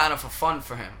this is kind of for fun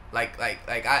for him. Like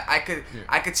I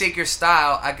could take your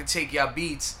style, I could take your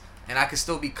beats, and I could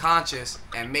still be conscious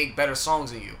and make better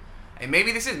songs than you. And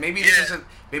maybe this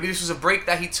was a break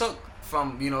that he took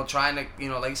from trying to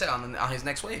like you said on his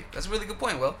next wave. That's a really good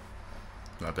point, Will.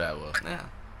 Not bad, Will. Yeah,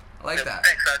 I like that.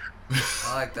 Thanks, guys.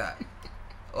 I like that.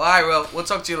 All right, Will. We'll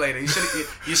talk to you later. You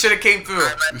should have came through.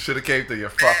 You should have came through. You're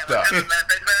fucked up. Man,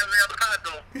 thanks for having me on the pod,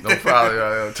 though. No problem.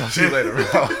 Yo. Talk to you later, bro.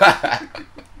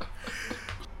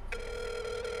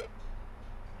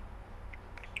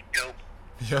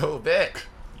 Yo, Vic.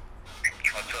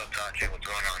 What's up, Tachi? What's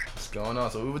going on? What's going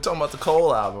on? So we were talking about the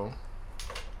Cole album.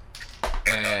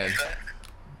 And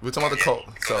we were talking about the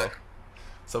Cole.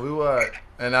 So we were,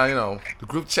 and now the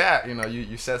group chat.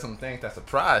 You said some things that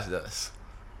surprised us.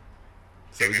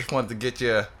 So we just wanted to get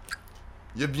your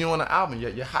view on the album,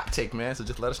 your hot take, man. So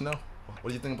just let us know. What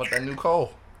do you think about that new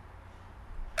Cole?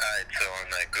 Alright, so on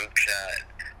that group chat,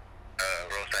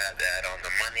 Rosa had that on the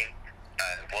money. I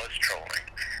was trolling.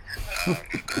 I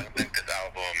don't think this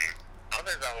album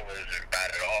isn't bad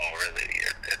at all, really.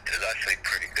 It is actually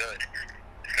pretty good.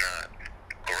 It's not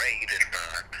great, it's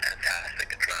not fantastic,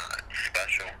 it's not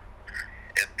special.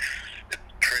 It's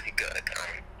pretty good.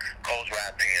 Cole's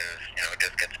rapping is,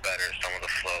 just gets better. Some of the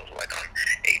flows, like on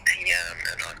ATM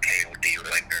and on KOD, were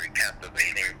like very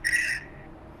captivating.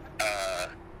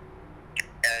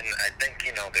 And I think,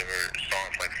 there were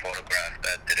songs like Photograph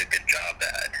that did a good job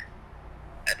at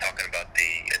talking about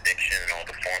the addiction and all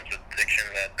the forms of addiction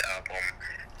that the album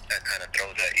that kind of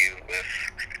throws at you with,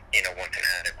 once an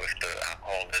addict with the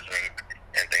alcoholism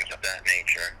and things of that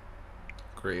nature.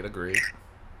 Agreed.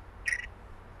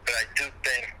 But I do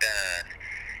think that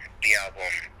the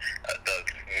album does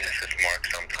miss its mark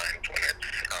sometimes when it's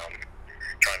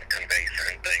trying to convey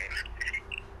certain things.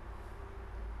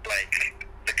 Like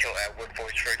the Kill Edward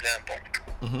voice, for example.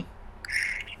 Mm-hmm.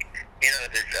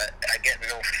 I get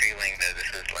no feeling that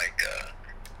this is like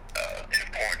an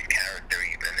important character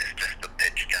even. It's just a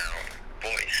pitch down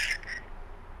voice.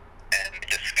 And it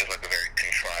just feels like a very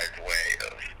contrived way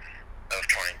of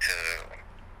trying to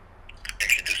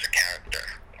introduce a character.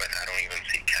 But I don't even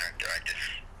see character. It's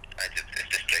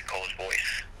just J. Cole's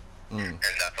voice. And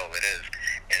that's all it is.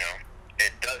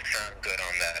 It does sound good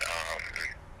on that,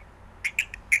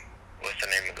 what's the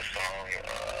name of the song?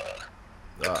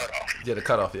 The Cutoff. Yeah, The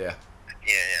Cutoff, yeah.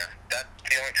 Yeah. That's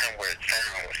the only time where it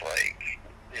sound was like,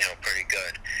 pretty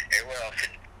good. Everywhere else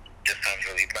it just sounds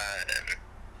really bad, and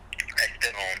I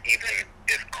still don't, even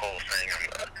if Cole saying on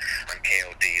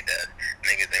KOD that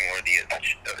niggas ain't worthy of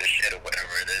his shit or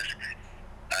whatever it is,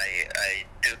 I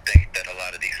do think that a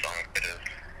lot of these songs could have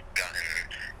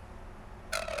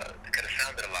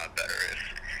sounded a lot better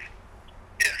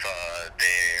if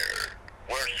there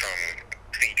were some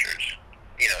features,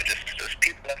 just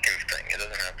people that can sing. It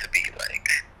doesn't have to be like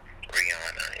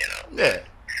Rihanna, Yeah.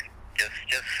 Just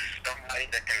somebody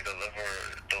that can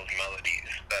deliver those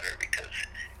melodies better, because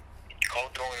Cole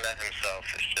doing that himself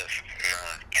is just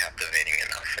not captivating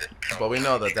enough. But we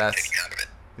know that's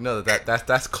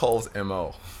Cole's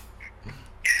MO. I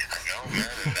know, man.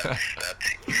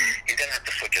 He's gonna have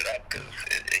to switch it up because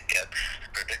it gets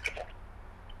predictable.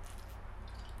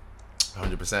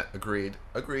 100% agreed.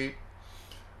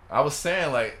 I was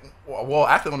saying,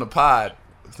 after on the pod,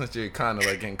 since you're kind of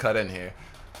getting cut in here,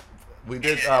 we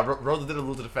did. Rosa did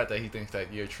allude to the fact that he thinks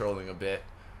that you're trolling a bit,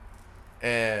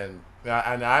 and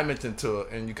I mentioned to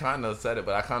it, and you kind of said it,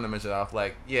 but I kind of mentioned, I was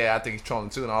like, yeah, I think he's trolling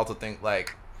too, and I also think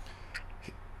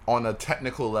on a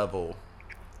technical level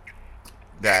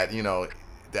that the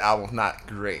album's not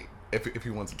great if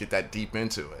you want to get that deep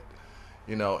into it,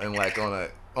 and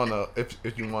on a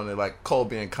if you want to Cole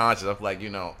being conscious of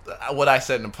what I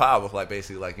said in the pod was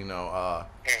basically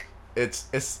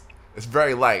it's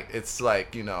very light. It's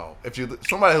if you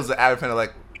somebody who's an avid fan of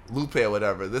Lupe or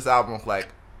whatever, this album was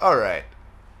all right,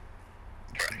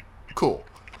 cool.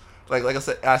 Like I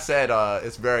said,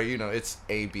 it's very it's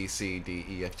A B C D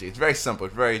E F G. It's very simple.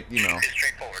 It's very It's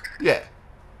straightforward. Yeah.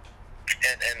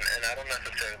 And I don't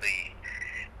necessarily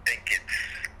think it's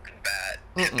bad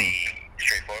to be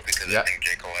straightforward, because I think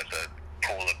J. Cole has a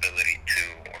cool ability to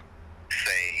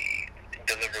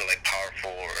deliver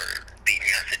powerful or deep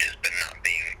messages, but not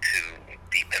being too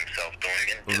deep himself doing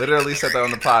it. Literally said that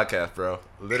on the podcast, bro.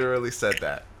 Literally said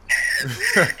that.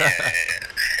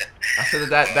 I said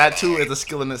that too is a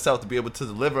skill in itself, to be able to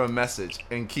deliver a message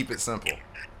and keep it simple.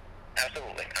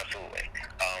 Absolutely.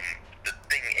 The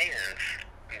thing is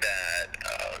that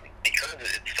because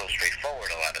it's so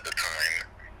straightforward a lot of the time,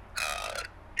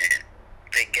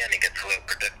 it gets a little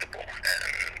predictable,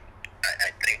 and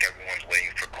I think everyone's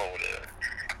waiting for Cole to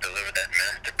deliver that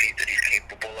masterpiece that he's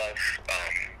capable of.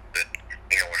 But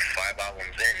we're 5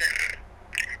 albums in, and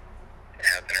it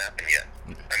hasn't happened yet. I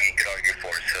mean, you could argue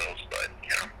Forest Hills, but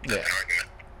that's an argument.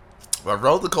 Well,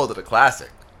 Roller called it a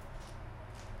classic.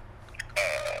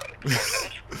 Forest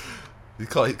Hills? He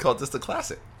called this a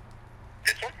classic.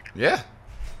 This one? Yeah.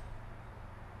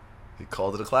 He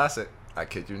called it a classic. I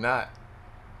kid you not.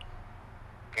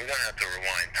 We're gonna have to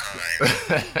rewind time, and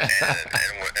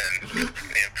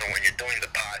so when you're doing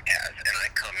the podcast, and I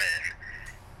come in,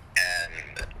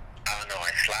 and I don't know,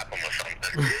 I slap him or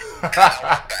something, and I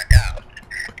walk back out.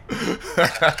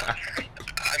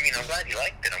 I mean, I'm glad he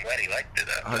liked it.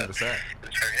 100%. It's very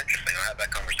interesting. I'll have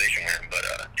that conversation with him, but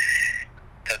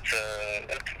that's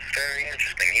very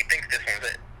interesting. He thinks this one's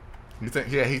it. You think?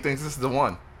 Yeah, he thinks this is the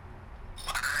one. Wow,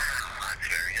 that's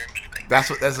very interesting. That's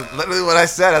literally what I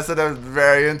said. I said that was a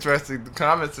very interesting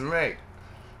comment to make.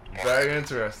 Very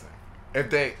interesting. If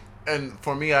they, and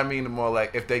for me, I mean more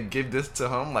like if they give this to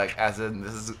him, like as in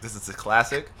this is a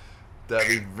classic, that'd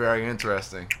be very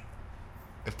interesting.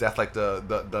 If that's like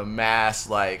the mass,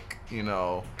 like, you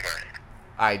know,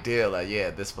 idea, like, yeah,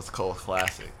 this was Cole's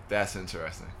classic. That's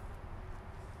interesting.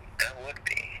 That would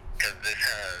be, because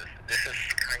this is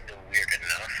kind of weird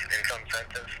enough in some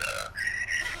senses,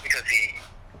 because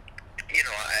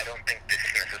I don't think this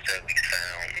necessarily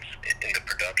sounds in the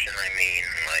production. I mean,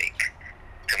 like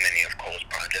too many of Cole's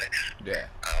projects. Yeah.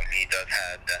 He does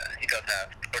have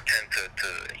or tend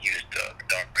to use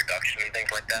dark production and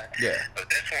things like that. Yeah. But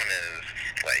this one is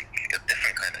like a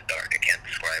different kind of dark. I can't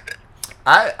describe it.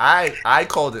 I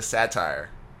called it satire.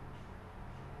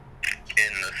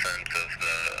 In the sense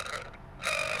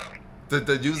of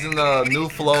The using the new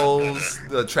flows,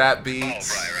 the trap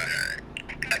beats. right.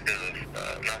 Like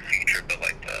not Future, but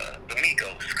like the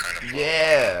Migos kind of flow.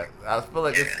 Yeah, I feel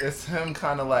like it's him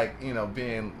kind of like, you know,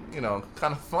 being, you know,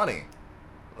 kind of funny.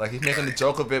 Like he's making a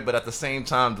joke of it, but at the same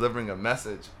time delivering a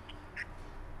message.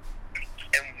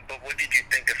 But what did you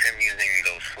think of him using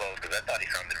those flows? Because I thought he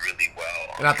sounded really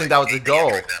well. And I think that was the goal.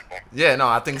 For example. Yeah, no,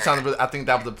 I think it sounded. I think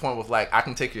that was the point with like I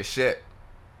can take your shit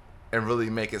and really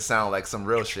make it sound like some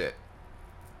real shit.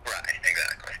 Right,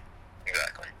 exactly.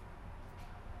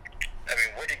 I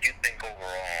mean, what did you think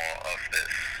overall of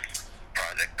this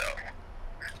project, though?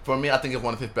 For me, I think it's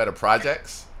one of his better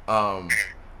projects. I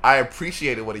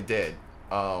appreciated what he did.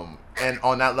 And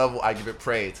on that level, I give it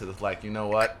praise to this, like, you know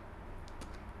what?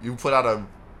 You put out a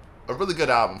really good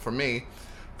album. For me,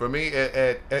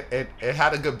 it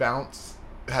had a good bounce.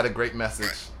 It had a great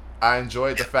message. I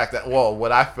enjoyed the fact that, well,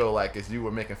 what I feel like is you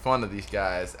were making fun of these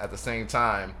guys at the same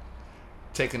time,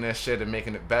 taking their shit and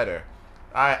making it better.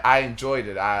 I enjoyed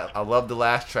it. I loved the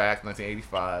last track,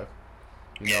 1985.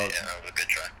 You know, Yeah, that was a good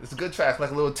track. it's a good track,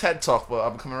 like a little TED talk for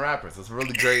upcoming rappers. It's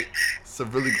really great. It's a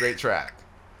really great track.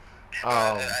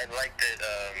 I liked it,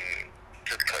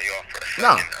 to cut you off for a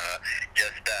No. second,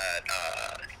 just that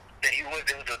it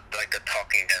was like a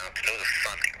talking down, it was a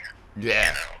sunning, Yeah.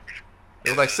 you know? It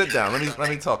was like, sit down. Let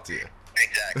me talk to you.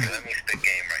 Exactly, let me spit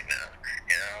game right now,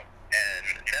 you know?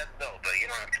 And that's dope, but you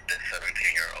don't have to diss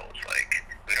 17-year-olds, like,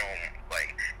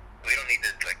 we don't need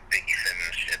this, like, Biggie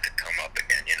Simmons shit to come up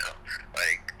again, you know?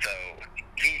 Like, so,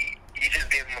 he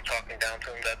just gave him a talking down to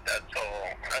him, that's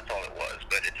all it was,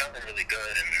 but it sounded really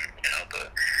good, and, you know,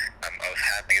 I was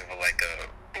happy of like a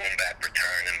boom bap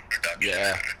return and production.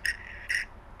 Yeah.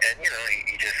 And you know,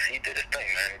 he did his thing,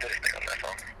 man. He did his thing on that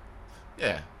song.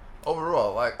 Yeah.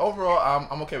 Overall,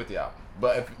 I'm okay with the album.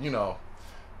 But if you know,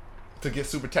 to get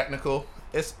super technical,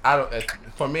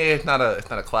 for me it's not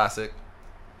a classic.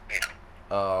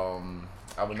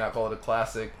 I would not call it a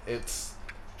classic. It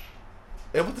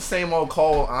was the same old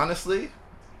Cole, honestly,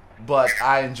 but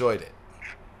I enjoyed it.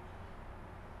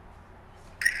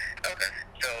 Okay,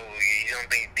 so you don't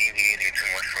think he deviated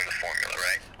too much from the formula,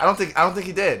 right? I don't think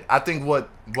he did. I think what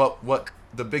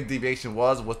the big deviation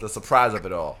was the surprise of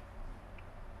it all.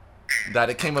 That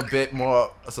it came a bit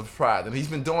more a surprise, and he's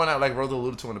been doing that, like Rosa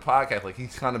alluded to in the podcast. Like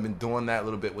he's kind of been doing that a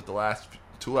little bit with the last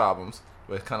two albums,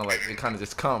 where it's kind of like it kind of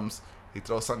just comes. He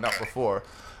throws something out before,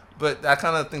 but I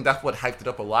kind of think that's what hyped it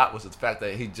up a lot was the fact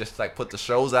that he just like put the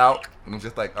shows out and was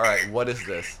just like, all right, what is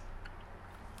this?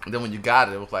 And then when you got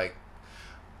it, it was like,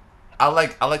 I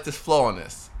like this flow on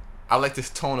this. I like this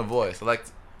tone of voice. I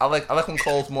like when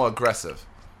Cole's more aggressive.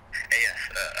 Yes,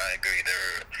 I agree. There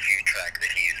are a few tracks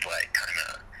that he's like kind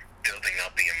of building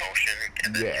up the emotion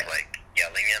and then Yeah. like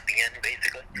yelling at the end,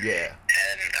 basically. Yeah.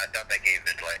 And I thought that gave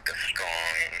it like a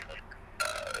strong,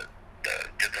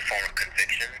 just a form of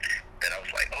conviction that I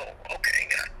was like, oh, okay,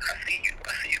 I see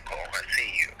you, Cole, I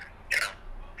see you, you know.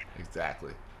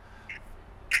 Exactly.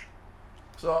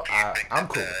 So Do you think I'm that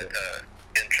cool with it.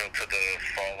 Intro to the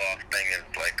fall off thing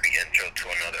is like the intro to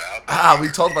another album?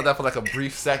 We talked about that for like a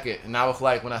brief second, and I was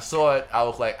like, when I saw it, I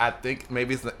was like, I think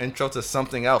maybe it's the intro to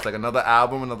something else, like another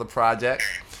album, another project.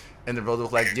 And the brother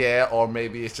was like, yeah, or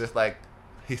maybe it's just like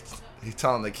he's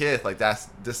telling the kids like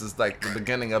this is like the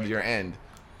beginning of your end.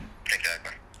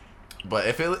 Exactly. But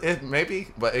if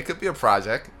it could be a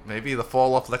project. Maybe the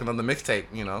fall off like another mixtape,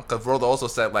 you know, because Rosa also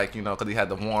said like, you know, because he had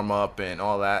the warm up and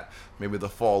all that. Maybe the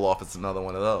fall off is another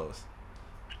one of those.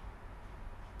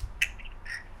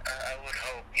 I would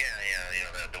hope, yeah, you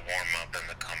know, the warm up and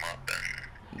the come up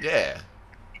and Yeah.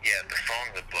 yeah, the song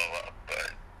would blow up,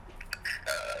 but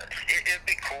it'd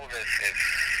be cool if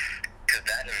because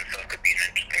that in itself could be an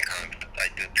interesting concept. I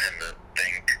do tend to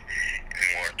think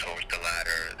more towards the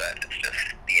latter, that it's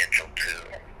just the intro to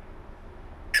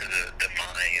the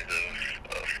demise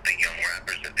of the young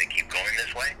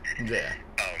Yeah.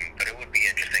 But it would be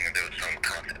interesting if there was some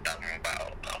concept album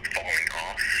about falling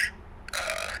off,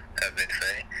 as they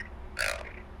say.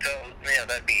 So yeah,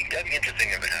 that'd be interesting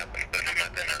if it happens. But I'm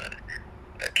not gonna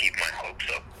keep my hopes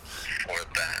up for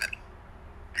that.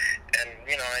 And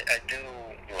I do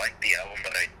like the album,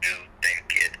 but I do think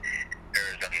it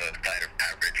errs on the side of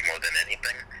average more than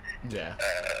anything. Yeah.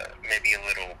 Maybe a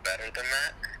little better than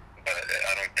that, but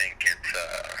I don't think it's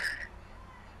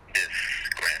this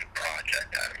grand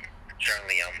project. I'm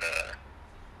certainly on the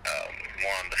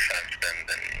more on the fence than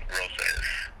Rosa is.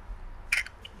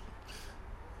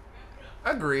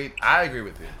 Agreed. I agree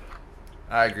with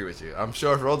you. I'm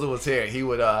sure if Rosa was here, he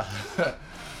would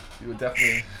he would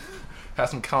definitely have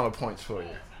some counterpoints for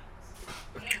you.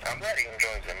 I'm glad he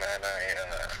enjoys it, man.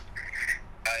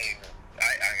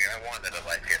 I wanted to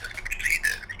like it as much as he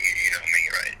did. You know me,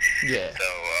 right? Yeah. So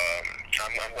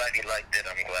I'm glad he liked it.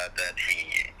 I'm glad that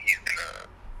he's gonna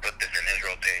put this in his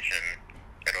rotation.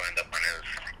 It'll end up on his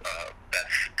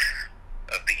best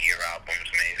of the year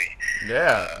albums, maybe.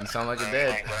 Yeah, you sound like it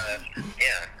did. I'm glad.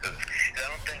 Yeah, because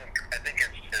I think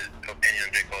his opinion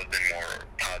on J. Cole has been more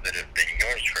positive than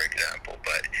yours, for example.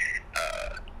 But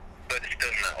it's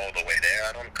still not all the way there.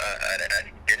 I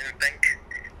didn't think,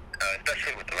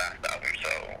 especially with the last album.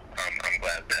 So I'm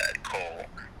glad that Cole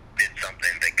did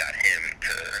something that got him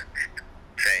to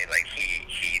say like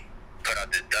he put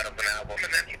out this dud of an album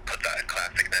and then he puts out a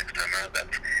classic next time out.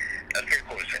 That's pretty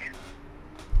cool to see.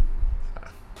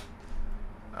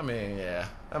 I mean, yeah.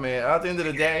 I mean, at the end of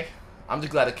the day, I'm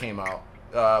just glad it came out.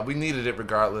 We needed it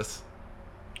regardless.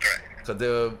 Right.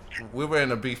 Because we were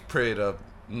in a brief period of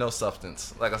no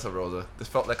substance. Like I said, Rosa, this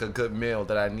felt like a good meal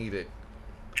that I needed.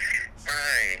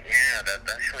 Right, yeah,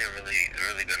 that's actually a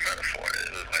really good metaphor.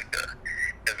 It was like a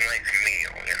nice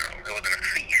meal, it wasn't a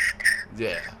feast.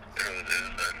 Yeah. It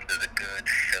was a good,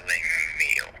 filling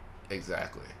meal.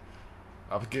 Exactly.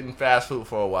 I was getting fast food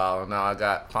for a while, and now I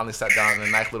finally sat down in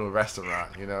a nice little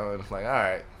restaurant, and it's like, all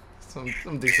right,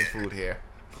 some decent food here.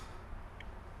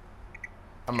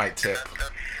 I might tip.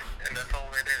 And that's all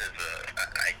it is,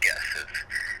 I guess.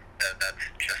 That's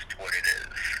just what it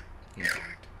is.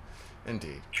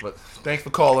 Indeed. But thanks for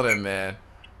calling in, man.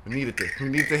 We needed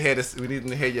to hear this. We needed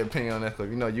to hear your opinion on this,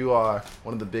 because you are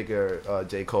one of the bigger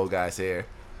J. Cole guys here,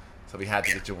 so we had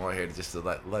to get you on here to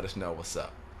let us know what's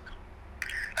up.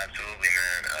 Absolutely,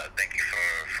 man. Thank you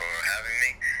for having me.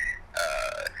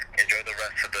 Enjoy the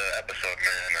rest of the episode,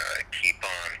 man. Keep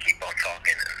on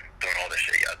talking and doing all the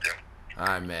shit y'all do. All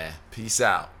right, man. Peace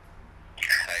out.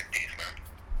 All right, peace, man.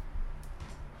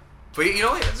 But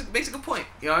it makes a good point.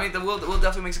 The Will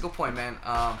definitely makes a good point, man.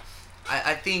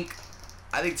 I think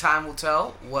time will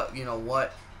tell what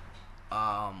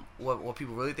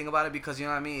people really think about it, because you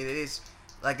know what I mean. It is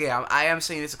like, yeah, I am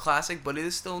saying it's a classic, but it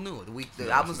is still new. The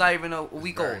album's not even a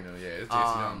week old. Very new, yeah. It's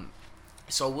young.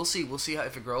 So we'll see how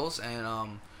if it grows,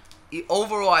 and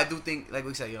overall I do think, like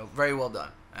we said, very well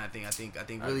done. I think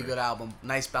really good album.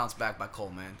 Nice bounce back by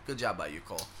Cole, man. Good job by you,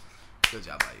 Cole. Good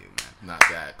job by you, man. Not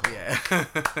bad, Cole. Yeah.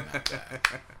 Not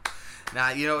bad.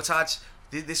 Now, Taj,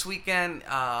 this weekend,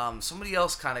 somebody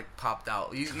else kind of popped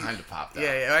out. Kind of popped out.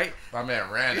 Yeah, right? My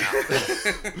man ran out.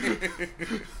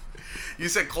 You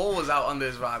said Cole was out under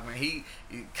his rock, man.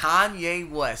 Kanye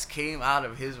West came out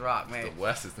of his rock, man. The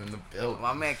West is in the building.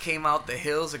 My man came out the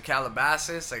hills of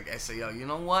Calabasas. Like I said, yo, you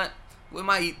know what? With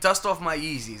my dust off my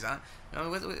Yeezys, huh? Let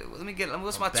me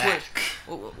what's my Twitter?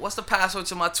 What's the password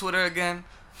to my Twitter again?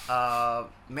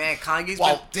 Man, Kanye's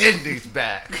Walt Disney's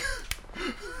back.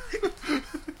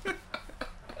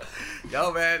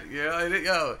 Yo, man,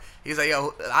 yo. He's like,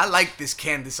 yo, I like this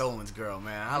Candace Owens girl,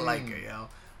 man. I like her, yo.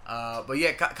 But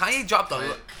yeah, Kanye dropped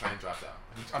Kanye dropped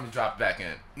out. Dropped back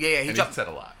in. Yeah, he said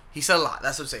a lot. He said a lot.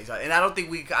 That's what I'm saying. And I don't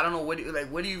think I don't know where do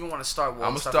you even want to start? I'm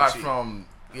gonna start from.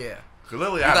 Yeah.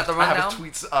 Literally, I have his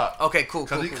tweets up. Okay, cool.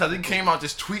 Because he came out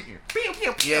just tweeting.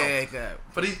 Yeah.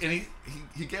 But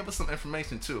he gave us some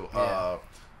information too. Yeah.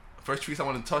 First tweets I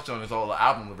want to touch on is all the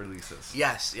album releases.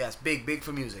 Yes, big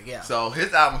for music. Yeah. So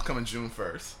his album's coming June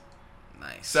 1st.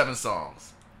 Nice. 7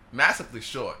 songs, massively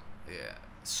short. Yeah.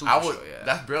 Super short. Yeah.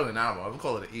 That's barely an album. I would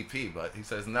call it an EP, but he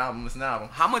says an album. It's an album.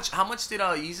 How much did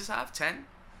Yeezus have? 10.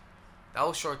 That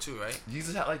was short too, right?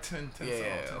 Yeezus had like 10 songs, 10,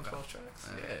 okay. 12 tracks.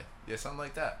 Yeah, something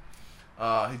like that.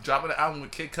 He's dropping an album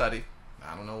with Kid Cudi.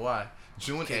 I don't know why.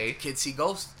 June 8th. Kids See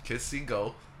Ghost. Kids See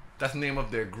Ghost. That's the name of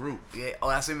their group. Yeah. Oh,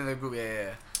 that's the name of their group.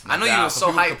 Yeah. I know you were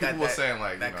so hyped that were saying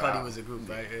like that Cudi was a group,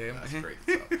 right? Yeah, that's great.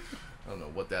 So, I don't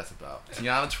know what that's about.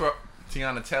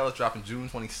 Tiana Taylor's dropping June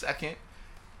 22nd.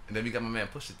 And then we got my man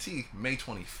Pusha T, May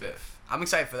 25th. I'm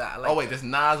excited for that. I like Oh wait, that. there's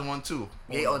Nas one too.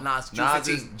 Yeah, Nas, June Nas 15th.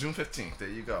 is June 15th. There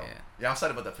you go. Yeah. Yeah, I'm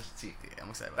excited about that Pusha T. Yeah, I'm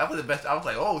excited That about was the best. I was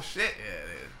like, oh shit.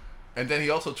 Yeah, it And then he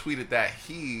also tweeted that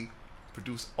he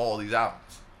produced all these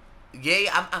albums. is.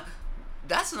 Yeah, I'm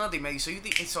that's another thing, man. So you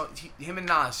think him and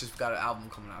Nas just got an album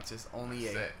coming out, just only Ye.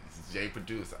 It's Jay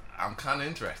produced. I'm kind of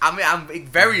interested. I mean, I'm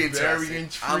very interested. Very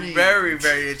intrigued. I'm very,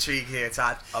 very intrigued here,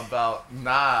 Todd. About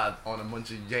Nas on a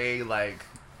bunch of Ye like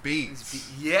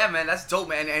beats. Yeah, man, that's dope,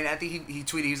 man. And I think he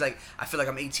tweeted, he was like, I feel like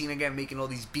I'm 18 again, making all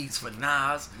these beats for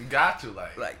Nas. You got to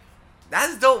Like,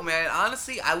 that's dope, man.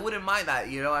 Honestly, I wouldn't mind that.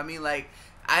 You know what I mean? Like,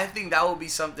 I think that would be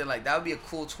something like that would be a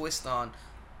cool twist on.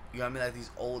 You know what I mean? Like these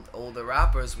older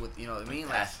rappers with, you know what I mean?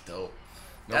 Like, That's dope.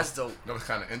 That's dope. That was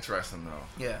kind of interesting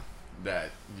though. Yeah.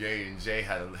 That Ye and Jay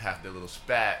had to have their little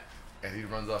spat, and he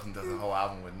runs off and does a whole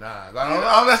album with Nas. I don't know.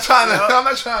 I'm not trying to. I'm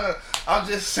not trying to. I'm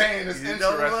just saying it's You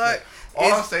know interesting. what?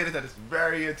 All I'm saying is that it's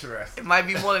very interesting. It might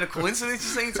be more than a coincidence, you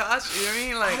saying, Tosh? You know what I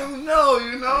mean? Like, I don't know.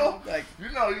 You know, like, you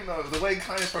know the way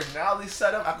Kanye's personality's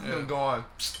set up. I think I'm going.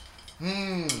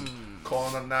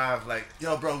 Calling up Nas like,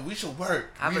 yo, bro, we should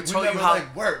work. I We ever told never you how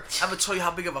like worked. I ever told you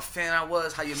how big of a fan I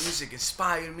was, how your music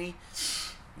inspired me.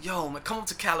 Yo, man, come up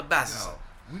to Calabasas. Yo,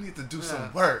 we need to do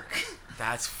some work.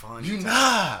 That's funny. You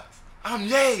Nas, I'm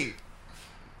Ye.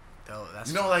 Yo, that's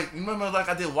You know, funny. like, you remember like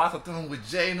I did Walk Up Through with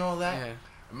Jay and all that? Yeah.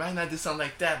 Imagine I did something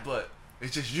like that, but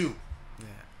it's just you. Yeah.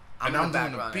 And in I'm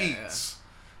doing the background, beats.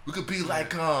 We could be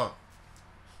like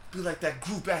that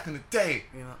group back in the day.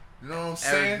 You know. You know what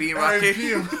I'm Eric saying? B. and Rocky. Eric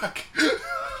B. and Rocky.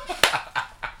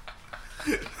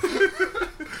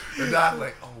 And I'm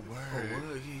like, oh,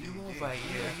 word. Yeah, you move like,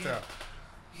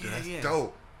 That's yeah.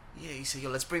 dope. Yeah, he said, yo,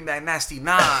 let's bring back Nasty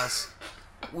Nas.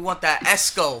 We want that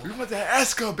Esco. We want that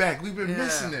Esco back. We've been Yeah.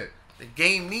 missing it. The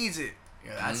game needs it.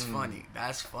 Yeah, that's funny.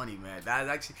 That's funny, man. That's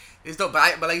actually it's dope.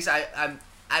 But like you said,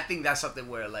 I think that's something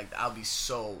where like I'll be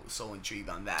so intrigued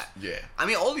on that. Yeah. I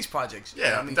mean, all these projects.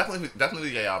 Yeah, I mean, definitely.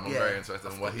 Yeah, I'm Yeah. very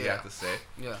interested in what he Yeah. had to say.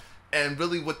 Yeah. And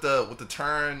really, with the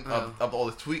turn of all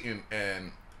the tweeting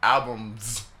and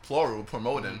albums plural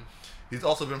promoting, he's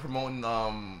also been promoting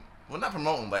well, not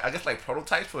promoting, like I guess like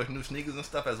prototypes for new sneakers and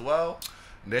stuff as well.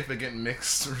 And they've been getting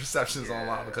mixed receptions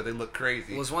online because they look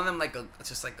crazy. Was one of them like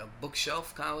just like a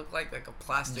bookshelf kind of look like a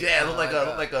plastic? Yeah, it looked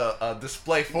like a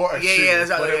display for a shoe. Yeah, that's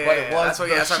but it was that's what.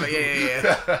 Yeah, that's what.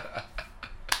 Yeah.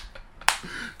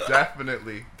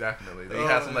 Definitely. He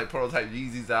had some like prototype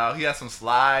Yeezys out. He had some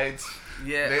slides.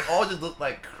 Yeah. They all just look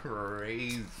like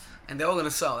crazy. And they're all gonna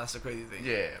sell. That's the crazy thing.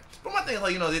 Yeah. But my thing is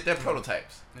like, you know, they're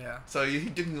prototypes. Yeah. So he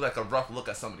giving you like a rough look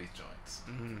at some of these joints.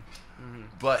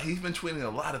 But he's been tweeting a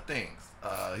lot of things.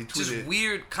 He tweeted Just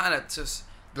weird, kind of just.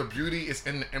 the beauty is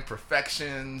in the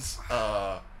imperfections.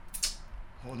 Hold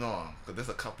on, because there's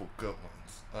a couple good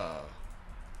ones.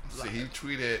 See, he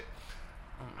tweeted.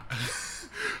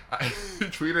 He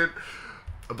tweeted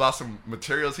about some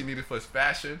materials he needed for his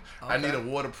fashion. I need a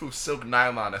waterproof silk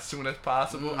nylon as soon as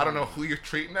possible. I don't know who you're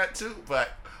tweeting that to, but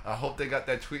I hope they got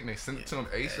that tweet and they sent it to him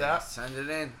ASAP. Yeah, send it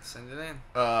in.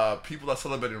 People are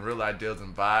celebrating real ideals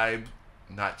and vibe,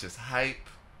 not just hype.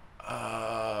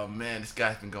 Man, this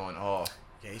guy's been going off.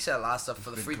 Yeah, he said a lot of stuff for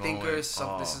the Been free going thinkers.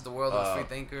 This is the world of free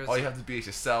thinkers. All you have to be is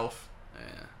yourself.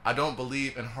 Yeah. I don't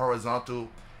believe in horizontal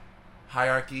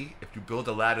hierarchy. If you build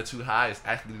a ladder too high, it's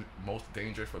actually most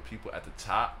dangerous for people at the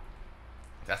top.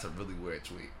 That's a really weird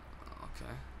tweet.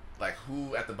 Okay. Like,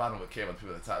 who at the bottom would care about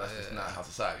people at the top? That's just not how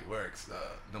society works.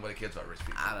 Nobody cares about rich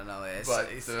people. I don't know. But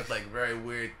it's like very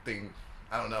weird thing.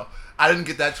 I don't know. I didn't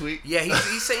get that tweet. Yeah,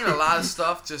 he's saying a lot of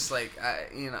stuff. Just like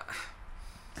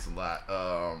It's a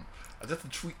lot. Just the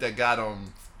tweet that got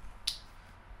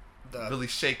really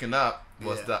shaken up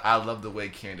was the "I love the way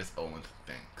Candace Owens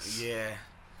thinks." Yeah,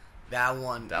 that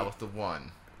one. That was the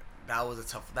one. That was a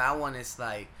tough. That one is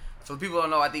like, for people who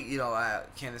don't know, I think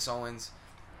Candace Owens.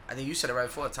 I think you said it right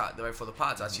before the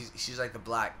pod. She's like the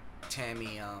black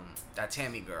Tammy, that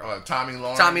Tammy girl. Oh, Tommy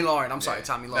Lauren. Tommy Lauren. I'm sorry,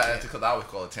 Tommy Lauren. That's because I always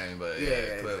call it Tammy, but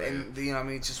clearly. And you know what I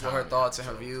mean, just with her thoughts and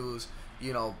her views.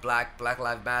 You know, Black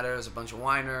Lives Matter is a bunch of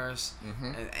whiners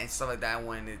and stuff like that.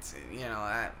 When it's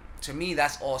to me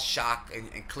that's all shock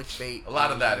and clickbait. A lot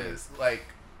of that is like,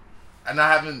 and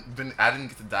I didn't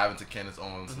get to dive into Candace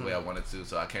Owens the way I wanted to,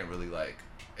 so I can't really like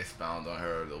expound on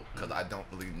her because I don't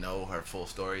really know her full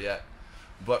story yet.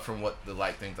 But from what the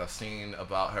things I've seen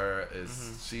about her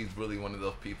is she's really one of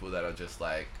those people that are just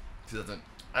like she doesn't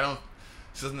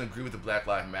agree with the Black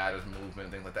Lives Matters movement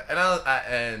and things like that.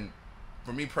 And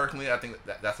for me personally, I think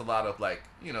that's a lot of like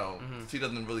she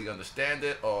doesn't really understand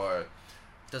it, or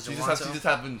she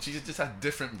just has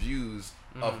different views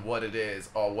of what it is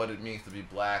or what it means to be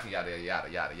black, yada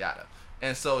yada yada yada.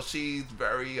 And so she's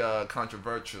very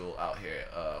controversial out here.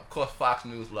 Of course, Fox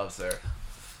News loves her.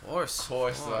 Of course. Of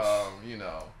course, you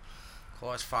know. Of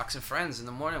course, Fox and Friends in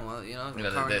the morning. Well, you know,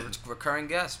 they- recurring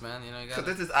guests, man. You know, you So got.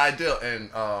 this is ideal.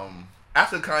 And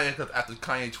after Kanye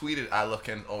tweeted, I love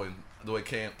Ken Owens the way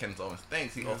Ken Owens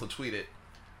thinks. He also tweeted,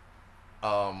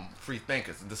 free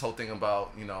thinkers. This whole thing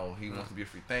about, you know, he wants to be a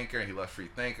free thinker and he loves free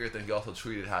thinkers. Then he also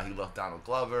tweeted how he loved Donald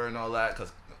Glover and all that,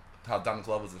 because how Donald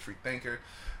Glover was a free thinker.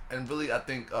 And really, I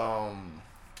think a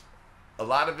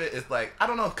lot of it is like, I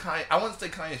don't know if Kanye, I wouldn't say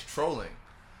Kanye's trolling.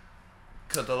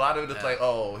 Because a lot of it is like,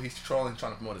 oh, he's trolling,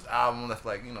 trying to promote his album. That's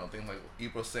like, you know, things like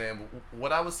Ebro's saying. But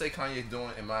what I would say Kanye's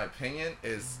doing, in my opinion,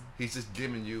 is he's just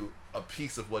giving you a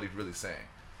piece of what he's really saying.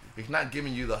 He's not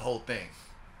giving you the whole thing.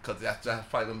 Because that's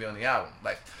probably going to be on the album.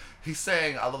 Like, he's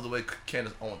saying, I love the way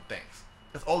Candace Owens thinks.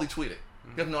 That's all he tweeted.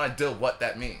 You have no idea what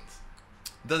that means.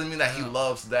 Doesn't mean that he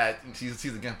loves that, he's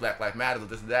against Black Lives Matter or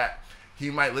this and that. He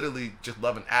might literally just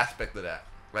love an aspect of that.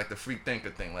 Like the free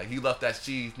thinker thing. Like, he loved that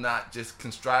she's not just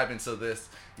contriving to this,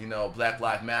 you know, Black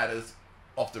Lives Matters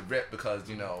off the rip because,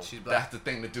 you know, that's the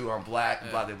thing to do. I'm black,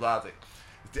 blah, blah, blah.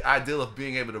 It's the ideal of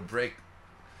being able to break.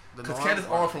 Because Candace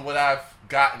Owens, from what I've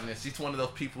gotten, is she's one of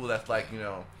those people that's like, you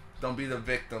know, don't be the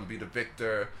victim, be the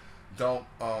victor. Don't,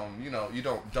 you know,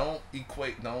 don't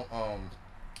equate, don't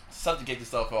subjugate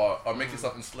yourself or make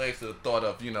yourself enslaved to the thought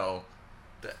of, you know,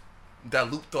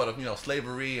 that loop thought of, you know,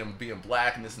 slavery and being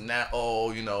black and this and that.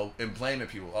 Oh, you know, and blaming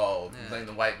people. Blame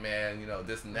the white man, you know,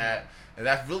 this and that. And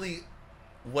that's really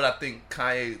what I think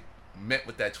Kanye meant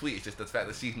with that tweet. It's just the fact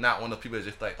that she's not one of the people that's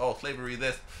just like, oh, slavery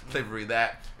this, slavery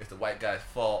that. It's the white guy's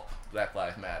fault. Black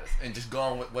Lives Matters, and just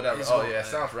going with whatever.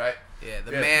 Sounds right. Yeah,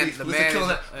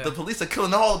 the police are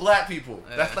killing all the black people.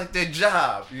 Yeah. That's like their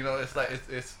job. You know, it's like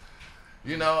it's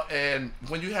you know, and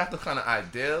when you have the kind of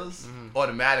ideas,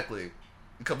 automatically,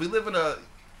 because we live in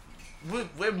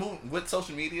we're moving with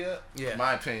social media. In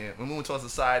my opinion, we're moving to a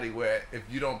society where if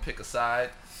you don't pick a side,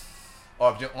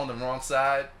 or if you're on the wrong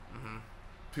side,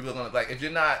 people are gonna like if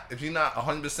you're not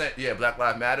 100%. Black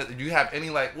Lives Matter. If you have any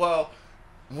like, well.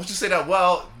 Once you say that,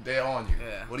 well, they're on you.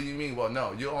 Yeah. What do you mean? Well,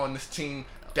 no, you're on this team.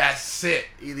 That's it.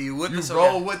 Either you with you us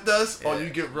roll with us, or you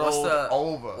get rolled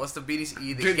over. What's the BDC?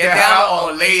 Either get down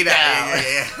or lay down.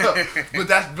 Yeah. But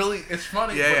that's really, it's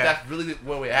funny. But that's really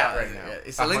where we're at right now. Yeah.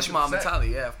 It's a lynch mob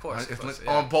mentality. Yeah, of course. It's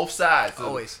on both sides. So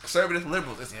always conservative,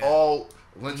 liberals. It's all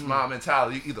lynch mob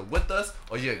mentality. You're either with us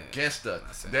or you're against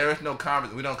us. There is no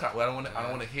conversation. I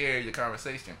don't want to hear your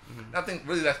conversation. I think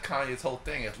really that's Kanye's whole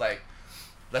thing. It's like,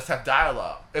 let's have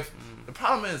dialogue. If the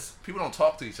problem is people don't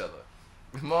talk to each other,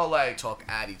 it's more like talk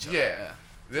at each other. Yeah,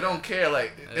 they don't care.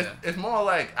 Like it's more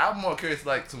like I'm more curious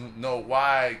like to know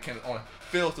why Candace Owens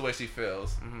feels the way she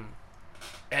feels,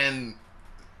 and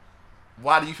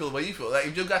why do you feel the way you feel? Like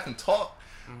if you guys can talk,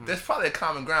 there's probably a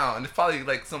common ground, and there's probably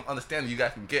like some understanding you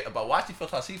guys can get about why she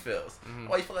feels how she feels,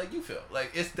 why you feel like you feel.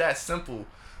 Like it's that simple.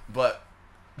 But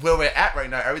where we're at right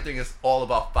now, everything is all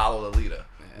about follow the leader.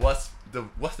 Yeah.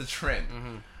 What's the trend?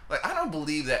 Like I don't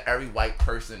believe that every white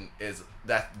person is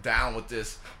that down with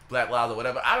this Black Lives or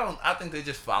whatever. I think they're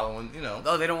just following, you know.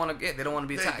 No, they don't want to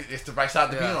be attacked. It's the right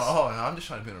side to be on. Oh, no, I'm just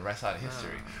trying to be on the right side of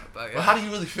history. Well, how do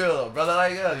you really feel, brother?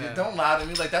 Like, don't lie to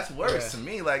me. Like that's worse to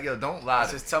me. Like, don't lie to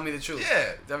me. Just tell me the truth.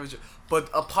 Yeah. Tell me the truth. But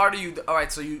a part of you, all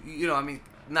right, so you know, I mean,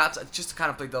 not to, just to kind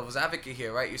of play devil's advocate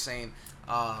here, right? You're saying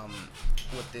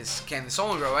with this Candace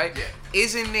Owens girl, right? Yeah.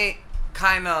 Isn't it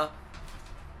kind of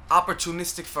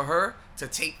opportunistic for her to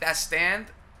take that stand?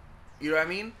 You know what I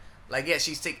mean? Like, yeah,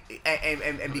 she's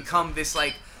and become this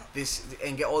like this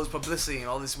and get all this publicity and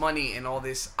all this money and all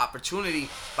this opportunity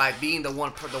by being the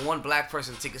one black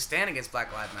person to take a stand against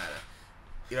Black Lives Matter.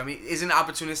 You know what I mean? Isn't it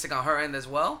opportunistic on her end as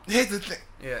well? Here's the thing.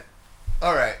 Yeah.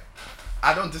 All right,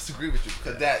 I don't disagree with you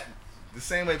because that the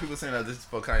same way people saying that this is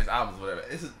for Kanye's albums or whatever.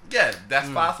 That's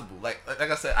possible. Like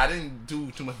I said, I didn't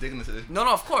do too much digging into this. No,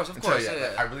 of course. Yeah.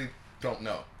 Like, I really don't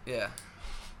know. Yeah.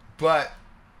 But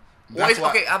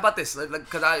okay, how about this?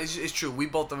 Because it's true. We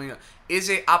both, I mean, is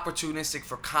it opportunistic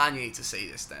for Kanye to say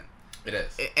this then? It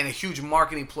is. And a huge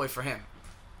marketing ploy for him.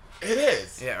 It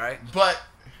is. Yeah, right? But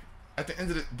at the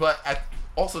end of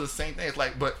also the same thing. It's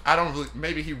like, but I don't really,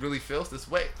 maybe he really feels this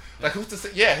way. Like, who's to say,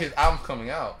 his album's coming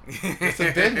out. It's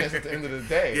a business at the end of the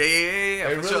day. Yeah.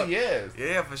 It really is.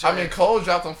 Yeah, for sure. I mean, Cole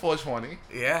dropped on 420.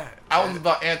 Yeah. I was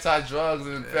about anti-drugs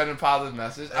and spreading positive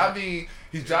message. Yeah. I mean,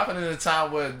 he's dropping in a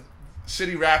time where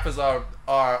shitty rappers are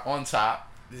on top.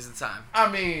 This is the time.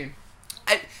 I mean,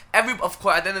 of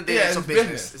course, at the end of the day, it's a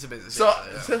business. It's a business. So,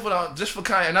 just for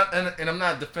Kanye, and I'm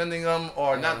not defending him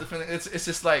or not defending. It's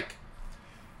just like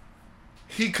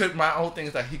he could. My whole thing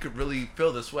is that he could really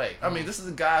feel this way. I mean, this is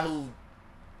a guy who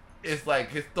it's like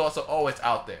his thoughts are always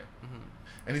out there,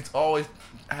 and he's always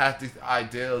has these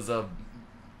ideas of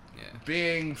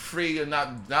being free and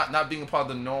not being a part of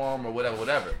the norm or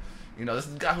whatever. You know, this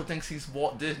is a guy who thinks he's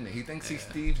Walt Disney. He thinks he's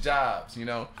Steve Jobs. You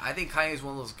know, I think Kanye is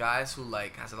one of those guys who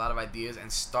like has a lot of ideas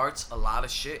and starts a lot of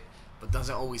shit, but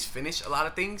doesn't always finish a lot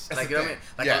of things. That's Like, the you know what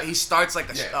I thing. mean? Like he starts like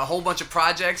a whole bunch of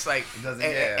projects, like He doesn't-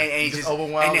 and he He's just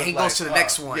overwhelmed and then he with, goes to the like,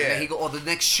 next one, and then yeah. he go or the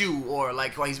next shoe or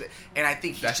like what he's and I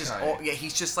think he's That's just Kanye.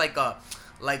 he's just like a.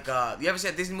 Like you ever see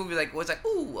a Disney movie like what's like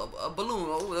a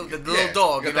balloon, the Yeah, little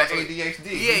dog, you got that ADHD.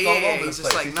 Yeah, He's all over the he's just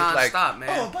place. like He's non-stop, man.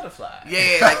 Oh, a butterfly.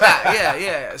 Yeah, like that.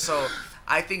 Yeah. So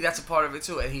I think that's a part of it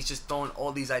too, and he's just throwing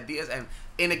all these ideas. And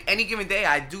in any given day,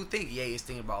 I do think is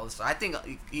thinking about all this stuff. I think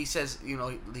he says, you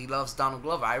know, he loves Donald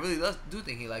Glover. I really do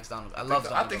think he likes Donald. I love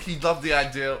Donald. I think he loved the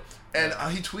idea, and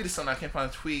he tweeted something. I can't find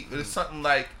a tweet, but it's something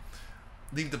like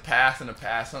 "leave the past in the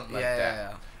past," something like that.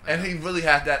 Yeah. And he really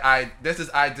had that. That's his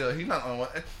idea. He's not on one.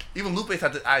 Even Lupe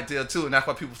had the idea too, and that's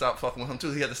why people stopped fucking with him too.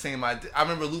 He had the same idea. I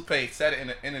remember Lupe said it in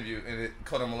an interview, and it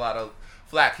caught him a lot of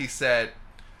flack. He said,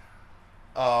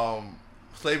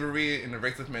 slavery and the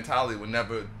racist mentality would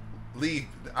never leave.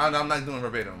 I'm not doing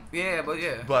verbatim. Yeah,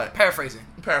 But paraphrasing.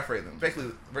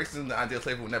 Basically, racism, the idea of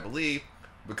slavery would never leave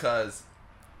because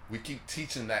we keep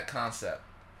teaching that concept.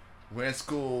 We're in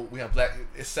school. We have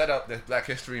it's set up. There's Black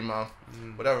History Month,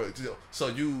 whatever.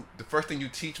 So the first thing you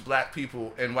teach black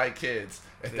people and white kids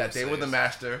is that they were the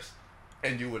masters,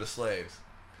 and you were the slaves,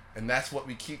 and that's what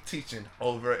we keep teaching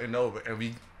over and over.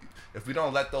 And if we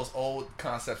don't let those old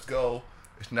concepts go,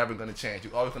 it's never going to change.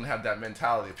 You're always going to have that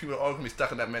mentality. People are always going to be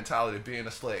stuck in that mentality of being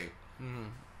a slave,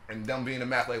 and them being a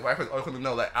master. Like white people are always going to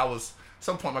know that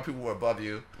some point my people were above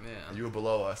you, and you were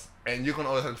below us, and you're going to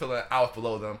always have to feel like I was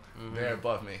below them, they're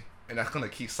above me. And that's going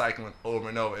to keep cycling over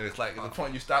and over. And it's like, at the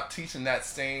point you stop teaching that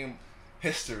same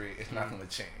history, it's not going to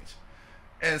change.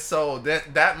 And so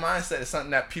that mindset is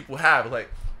something that people have. Like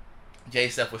Jay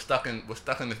said, we're stuck in this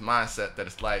mindset that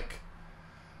it's like,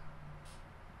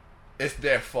 it's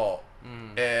their fault.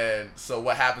 And so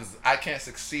what happens, I can't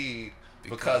succeed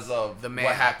because of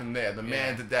what happened there. The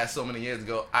man did that so many years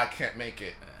ago, I can't make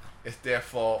it. It's their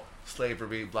fault,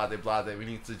 slavery, blah, blah, blah. We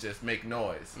need to just make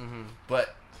noise.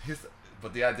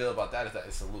 But the idea about that is that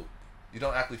it's a loop. You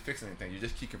don't actually fix anything. You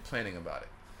just keep complaining about it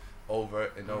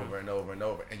over and over and over and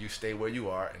over. And you stay where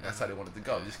you are, and that's how they want it to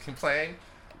go. You just complain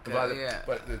about it.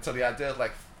 But so the idea is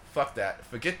like, fuck that.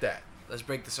 Forget that. Let's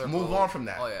break the circle. Move on from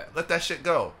that. Oh, yeah. Let that shit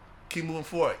go. Keep moving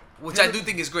forward. Which I do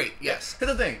think is great, yes.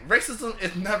 Here's the thing. Racism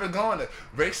is never going to.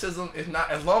 Racism is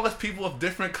not. As long as people of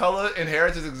different color and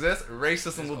heritage exist,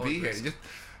 racism will be here. Just,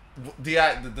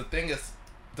 the thing is,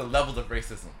 the levels of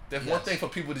racism. There's one thing for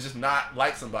people to just not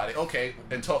like somebody, okay,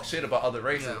 and talk shit about other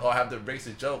races or have the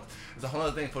racist jokes. It's a whole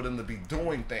other thing for them to be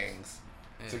doing things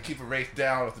to keep a race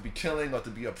down, or to be killing, or to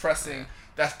be oppressing.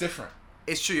 That's different.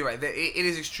 It's true, you're right. It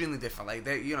is extremely different. Like,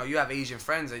 you know, you have Asian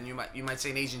friends, and you might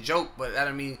say an Asian joke, but that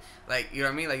don't mean, like, you know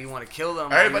what I mean? Like, you want to kill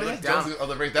them. Everybody has jokes with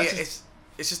other race. That's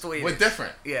it's just the way it we're is.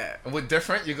 different. Yeah. And we're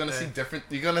different. You're gonna see different.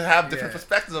 You're gonna have different Yeah.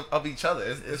 perspectives of each other.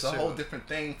 It's a true. whole different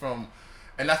thing from,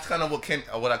 and that's kind of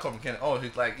what I call from Ken. Oh,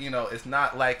 she's like, you know, it's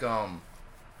not like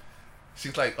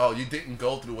she's like, oh, you didn't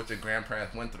go through what your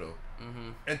grandparents went through,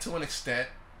 and to an extent,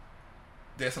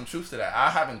 there's some truth to that.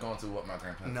 I haven't gone through what my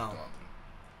grandparents have gone through.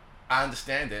 I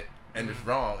understand it, and it's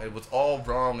wrong. It was all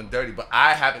wrong and dirty, but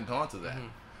I haven't gone through that.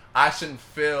 I shouldn't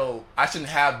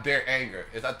have their anger.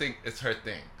 I think it's her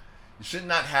thing. You should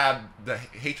not have the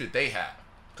hatred they have,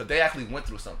 because they actually went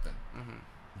through something.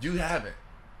 You haven't.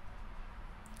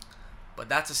 But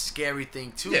that's a scary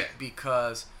thing too,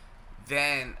 because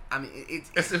then I mean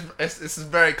it's a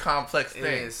very complex thing.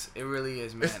 It is. It really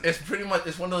is, man. It's pretty much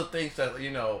one of those things that,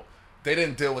 you know, they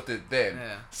didn't deal with it then.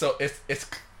 Yeah. So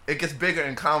it gets bigger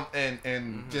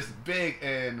and just big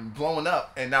and blowing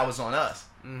up, and now it's on us.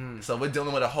 So we're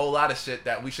dealing with a whole lot of shit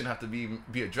that we shouldn't have to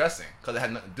be addressing, because it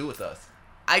had nothing to do with us.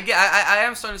 I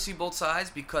am starting to see both sides,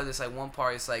 because it's like one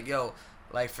part, it's like, yo,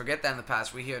 like, forget that in the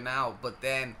past, we're here now. But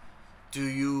then, do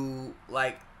you,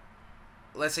 like,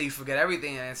 let's say you forget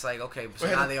everything, and it's like, okay, so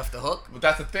now they off the hook? But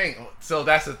that's the thing. So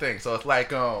that's the thing. So it's like,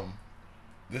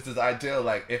 this is ideal.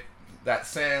 Like, if that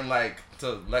saying, like,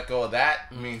 to let go of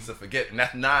that means to forget, and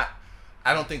that's not.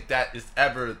 I don't think that is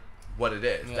ever what it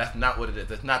is. That's not what it is.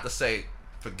 It's not to say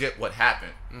forget what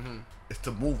happened. It's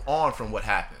to move on from what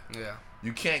happened. Yeah.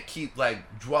 You can't keep,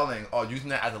 like, dwelling or using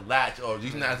that as a latch or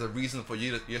using that as a reason for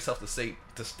yourself to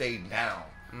stay down.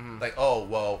 Like, oh,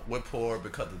 well, we're poor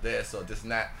because of this or this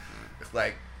and that. It's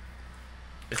like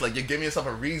you're giving yourself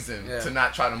a reason to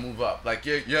not try to move up. Like,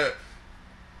 you're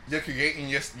you're creating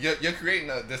you're creating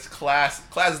this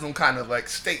classism kind of like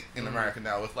state in America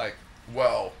now. It's like,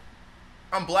 well,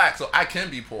 I'm black, so I can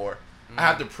be poor. I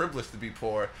have the privilege to be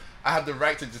poor. I have the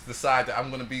right to just decide that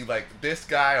I'm going to be like this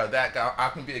guy or that guy. I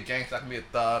can be a gangster. I can be a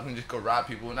thug. I can just go rob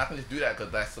people. And I can just do that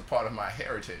because that's a part of my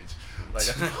heritage. Like,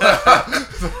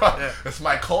 it's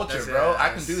my culture, bro. I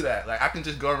can do that. Like, I can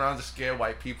just go around to scare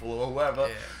white people or whoever.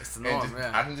 Yeah, it's the norm,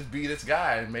 I can just be this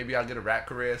guy. And maybe I'll get a rap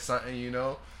career or something, you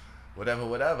know.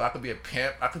 Whatever. I could be a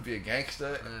pimp. I could be a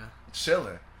gangster.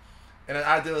 Chilling. And the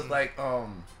idea was like,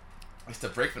 it's to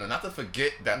break from it, not to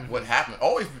forget that what happened.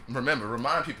 Always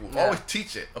remind people. Always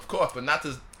teach it, of course,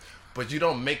 but you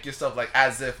don't make yourself like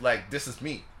as if like this is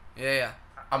me. Yeah.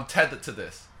 I'm tethered to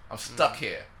this. I'm stuck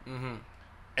here,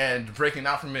 and breaking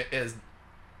out from it is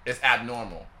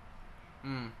abnormal.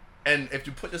 And if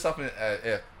you put yourself in,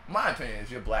 if my opinion is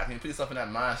you're black, and you put yourself in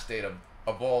that mind state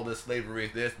of all this slavery,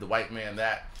 this, the white man,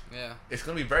 that. Yeah. It's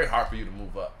gonna be very hard for you to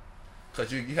move up,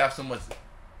 because you have so much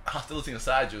hostility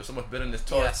inside you, so much bitterness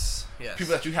towards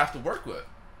people that you have to work with,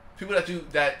 people that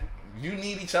you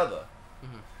need each other.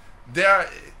 There are,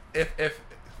 if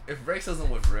racism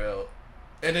was real,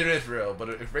 and it is real, but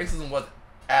if racism was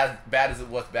as bad as it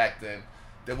was back then,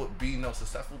 there would be no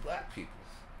successful black people.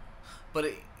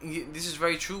 But this is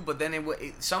very true. But then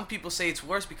some people say it's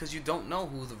worse because you don't know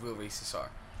who the real racists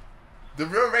are. The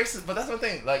real racists, but that's one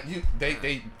thing. Like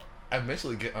they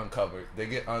eventually get uncovered. They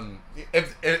get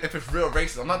if it's real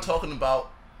racist. I'm not talking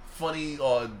about funny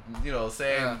or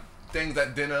saying things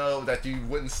at dinner that you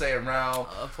wouldn't say around.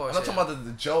 Of course, I'm not talking about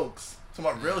the jokes. I'm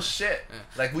talking about real shit.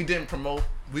 Like we didn't promote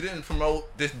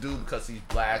this dude because he's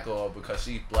black or because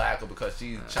she's black or because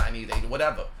she's Chinese, Asian,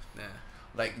 whatever.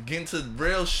 Like get into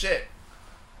real shit.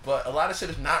 But a lot of shit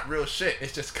is not real shit.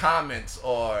 It's just comments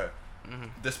or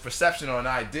this perception or an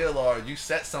ideal, or you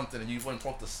said something and you weren't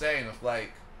supposed to say, and it's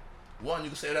like, one, you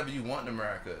can say whatever you want in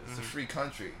America. It's a free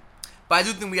country. But I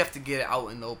do think we have to get it out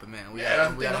in the open, man. We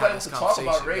gotta have this conversation.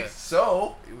 Talk about race.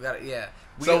 So we gotta,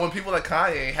 when people like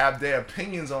Kanye have their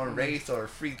opinions on race or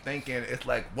free thinking, it's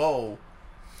like, whoa,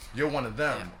 you're one of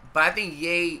them. Yeah. But I think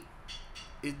Ye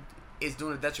is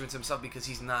doing a detriment to himself because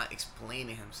he's not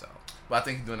explaining himself. But I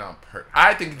think he's doing it on purpose.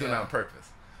 I think he's doing it on purpose.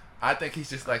 I think he's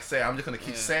just like saying, I'm just gonna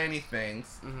keep saying these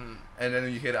things, and then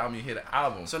when you hear the album, you hear the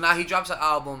album. So now he drops an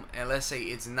album, and let's say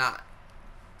it's not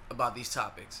about these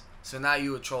topics. So now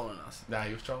you were trolling us. Nah,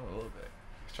 he was trolling a little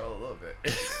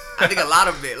bit. I think a lot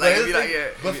of it. Like, you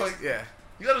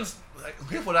gotta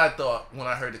here's what I thought when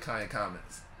I heard the Kanye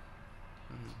comments.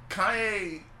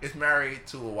 Kanye is married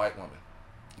to a white woman.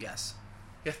 Yes.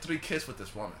 He has 3 kids with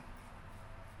this woman.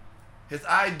 His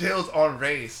ideals on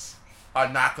race are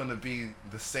not going to be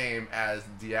the same as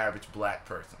the average black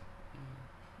person.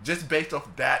 Just based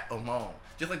off that alone.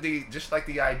 Just like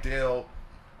the ideal,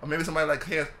 or maybe somebody like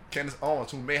Candace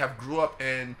Owens, who may have grew up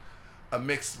in a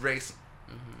mixed race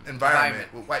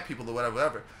environment with white people or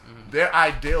whatever. Their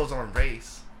ideals on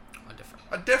race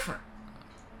are different.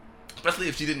 Especially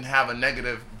if she didn't have a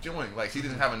negative viewing, like she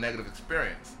didn't have a negative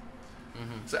experience.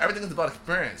 So everything is about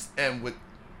experience. And with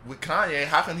Kanye,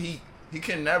 how can he's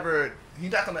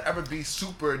not gonna ever be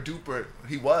super duper.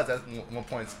 He was at one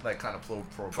point like kind of pro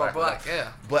black,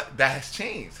 But that has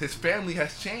changed. His family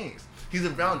has changed. He's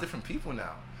around different people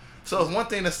now. So it's one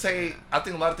thing to say. I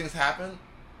think a lot of things happen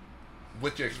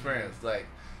with your experience. Like,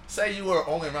 say you were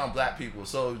only around black people,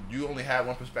 so you only had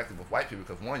one perspective of white people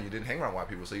because one, you didn't hang around white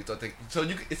people, so you thought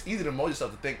it's easy to mold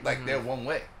yourself to think like they're one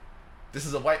way. This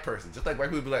is a white person. Just like white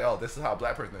people be like, oh, this is how a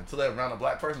black person is. Until they're around a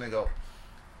black person, they go,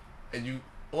 and you.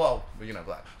 Well, but you're not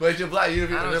black. But if you're black,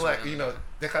 they're like,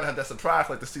 they kind of have that surprise,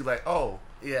 like to see, like, oh,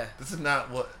 this is not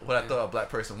what I thought a black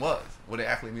person was when they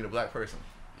actually meet a black person.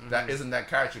 That isn't that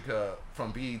caricature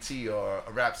from BET or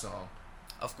a rap song.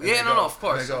 Of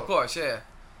course, yeah.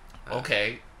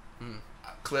 Okay,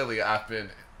 clearly I've been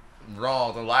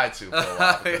wronged and lied to for a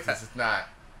while because this is not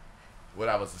what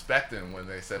I was expecting when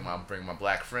they said I'm bringing my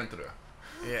black friend through.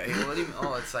 Yeah, what do you mean?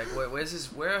 Oh, it's like, where's his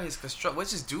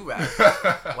do-rag?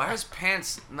 Why are his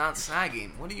pants not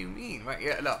sagging? What do you mean? Right?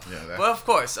 Yeah, no. Yeah, but of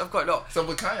course, no. So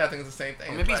with Kanye, I think it's the same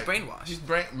thing. Or maybe he's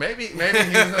brainwashed.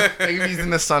 Maybe he's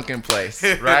in a sunken place,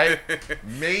 right?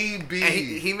 Maybe. And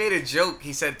he made a joke.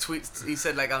 He said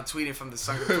like, I'm tweeting from the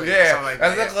sunken place. Yeah, like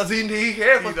that's because he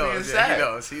hears what's being said. He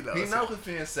knows. He knows what's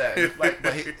being said. Like,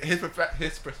 but his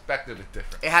perspective is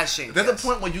different. It has changed. There's a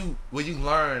point where you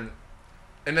learn.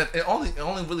 And it only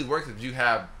really works if you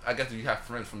have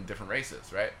friends from different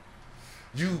races, right?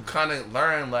 You kind of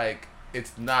learn like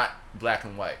it's not black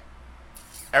and white.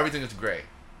 Everything is gray.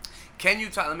 Let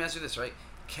me ask you this, right?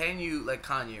 Can you, like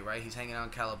Kanye, right? He's hanging out in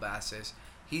Calabasas.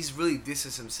 He's really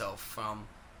distanced himself from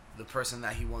the person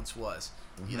that he once was.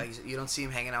 You don't see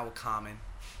him hanging out with Common.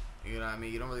 You know what I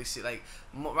mean? You don't really see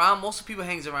around most of the people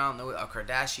hangs around are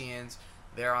Kardashians,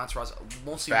 their entourage,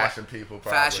 mostly Fashion white, people,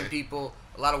 probably. fashion people,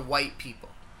 a lot of white people.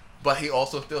 But he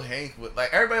also still hangs with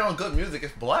like everybody on good music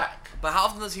is black. But how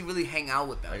often does he really hang out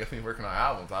with them? I guess he's working on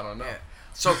albums. I don't know. Yeah.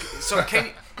 So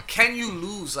can you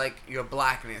lose like your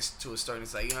blackness to a certain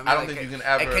extent? You know what I mean? I don't think you can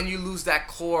ever. And can you lose that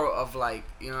core of like,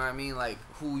 you know what I mean, like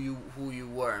who you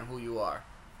were and who you are?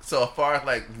 So as far as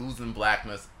like losing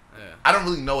blackness, Yeah. I don't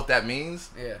really know what that means.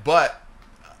 Yeah. But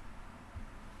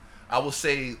I will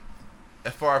say,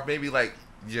 as far as maybe like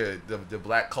the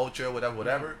black culture,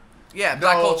 whatever. Yeah,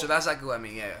 black No. culture. That's like what I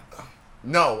mean. Yeah.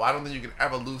 No, I don't think you can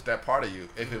ever lose that part of you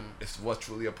if it's what's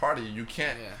truly a part of you. You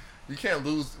can't. Yeah. You can't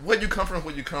lose where you come from.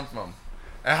 Where you come from,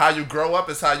 and how you grow up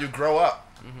is how you grow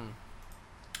up.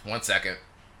 1 second.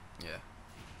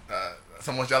 Yeah.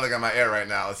 Someone's yelling at my ear right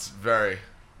now. It's very.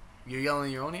 You're yelling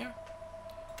in your own ear?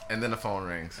 And then the phone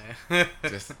rings.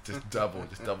 just double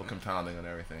compounding on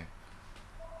everything.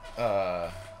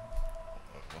 Once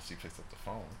she picks up the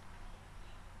phone.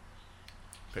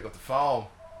 Pick up the phone.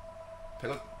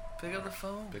 Pick up the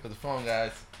phone. Pick up the phone,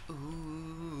 guys.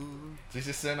 Ooh. She's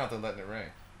just sitting out there letting it ring.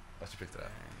 Oh, she picked it up.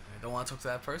 I don't want to talk to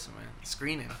that person, man.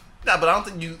 Screening. Nah, but I don't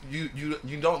think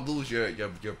you don't lose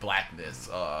your blackness,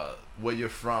 where you're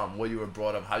from, where you were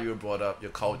brought up, how you were brought up,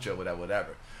 your culture,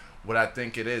 whatever. What I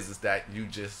think it is that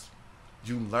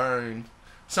you learn.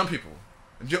 Some people,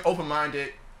 if you're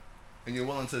open-minded and you're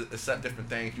willing to accept different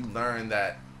things, you learn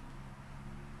that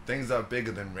things are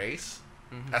bigger than race.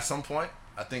 At some point,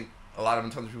 I think a lot of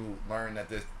intelligent people learn that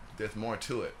there's more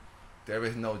to it. There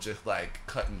is no just like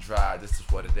cut and dry. This is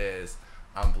what it is.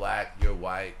 I'm black. You're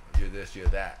white. You're this. You're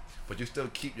that. But you still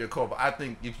keep your core. But I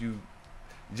think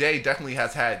Jay definitely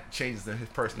has had changes in his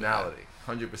personality,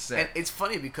 100%. And it's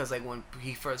funny because like when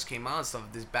he first came out and stuff,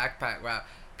 this backpack rap,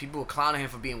 people were clowning him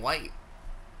for being white.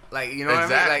 Like, you know what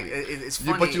I mean? Like it's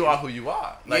funny. But you are who you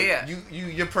are. Like, yeah.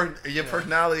 Your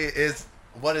personality is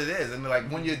what it is, and like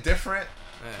when you're different,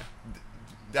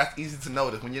 that's easy to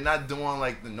notice. When you're not doing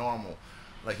like the normal,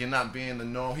 like you're not being the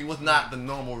normal. He was not the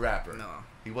normal rapper. No.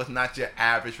 He was not your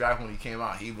average rapper when he came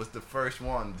out. He was the first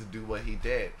one to do what he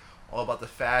did. All about the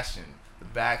fashion, the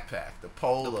backpack, the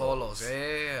polos. The polos,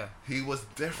 yeah. He was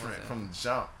different from the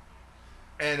jump.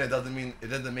 And it doesn't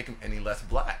make him any less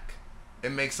black.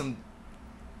 It makes him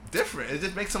different. It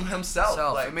just makes him himself.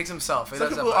 Like, it makes himself.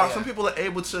 Some people are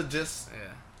able to just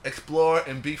explore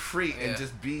and be free and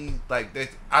just be like they.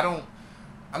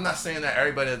 I'm not saying that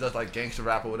everybody that does like gangster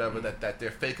rap or whatever that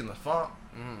they're faking the funk.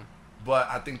 But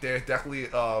I think there's definitely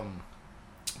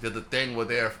there's a thing where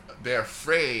they're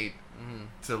afraid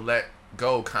to let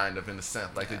go, kind of, in a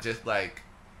sense, like to just like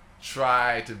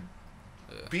try to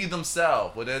be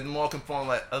themselves, where they're more conform.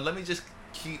 Like let me just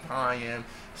keep how I am,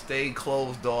 stay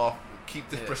closed off, keep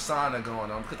this persona going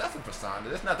on, because that's a persona.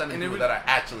 There's not that many people that are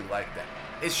actually like that.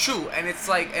 It's true, and it's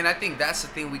like, and I think that's the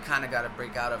thing we kind of got to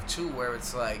break out of too, where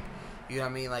it's like, you know what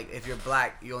I mean? Like, if you're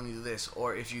black, you only do this.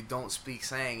 Or if you don't speak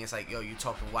slang, it's like, yo, you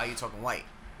talking white, you talking white.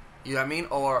 You know what I mean?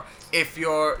 Or if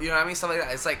you're, you know what I mean? Stuff like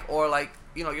that. It's like, or like,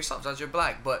 you know, yourself, as you're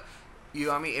black. But, you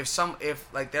know what I mean? If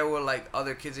like, there were like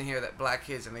other kids in here, that black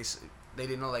kids, and they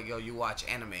didn't know, like, yo, you watch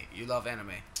anime. You love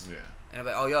anime. Yeah. And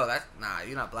they're like, oh, yo,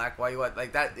 you're not black. Why you watch?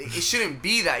 Like, that, it shouldn't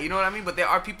be that. You know what I mean? But there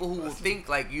are people who will think,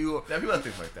 like, you. Yeah, people that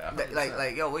think like that.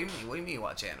 Like, yo, what do you mean? What do you mean you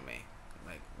watch anime?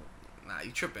 Nah,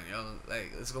 you tripping, yo.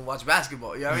 Like, let's go watch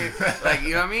basketball. You know what I mean? Like, you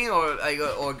know what I mean? Or like,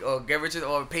 or get rich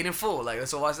or Paid in Full. Like,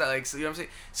 let's go watch that. Like, so, you know what I'm saying?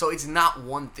 So it's not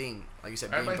one thing. Like you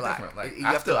said, being black. Like, you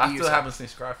I still haven't seen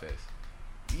Scarface.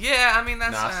 Yeah, I mean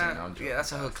that's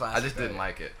that's a hood classic. I just didn't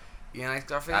like it. You didn't like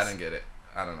Scarface? I didn't get it.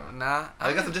 I don't know. Nah.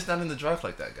 I guess I'm just not in the drive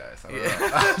like that, guys. I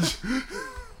don't know.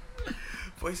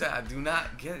 Boy said I do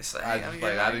not get it. So, I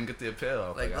didn't get the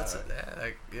appeal. Like what's it?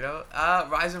 Like, you know,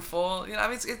 Rise and Fall. You know, I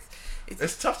mean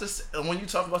it's tough to when you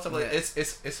talk about stuff like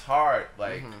it's hard,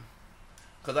 like,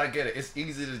 cause I get it. It's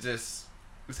easy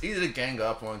to gang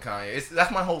up on Kanye.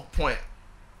 That's my whole point.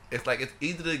 It's like it's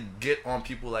easy to get on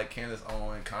people like Candace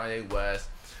Owens, Kanye West,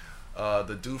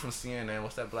 the dude from CNN.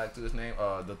 What's that black dude's name?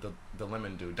 The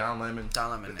Lemon dude, Don Lemon.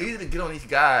 It's easy to get on these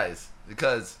guys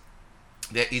because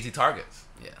they're easy targets.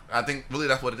 Yeah, I think really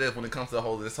that's what it is when it comes to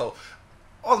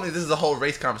ultimately this is a whole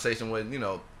race conversation where, you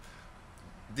know,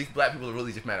 these black people are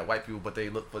really just mad at white people, but they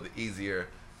look for the easier,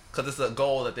 because it's a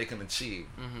goal that they can achieve.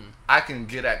 I can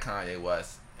get at Kanye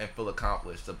West and feel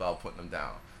accomplished about putting them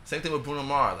down. Same thing with Bruno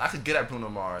Mars. I could get at Bruno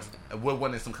Mars and we're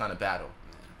winning some kind of battle.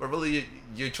 But really,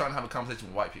 you're trying to have a conversation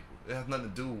with white people. It has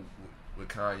nothing to do with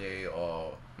Kanye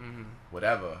or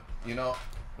whatever. You know,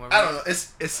 I don't know.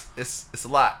 It's a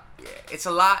lot. Yeah, it's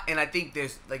a lot, and I think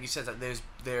there's, like you said, that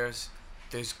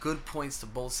there's good points to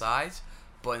both sides,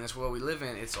 but in this world we live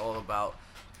in, it's all about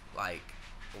like,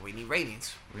 well, we need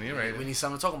ratings. We need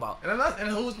something to talk about. And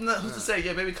who's to say,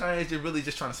 yeah, maybe Kanye's really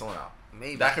just trying to sell it out.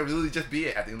 Maybe that could really just be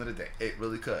it at the end of the day. It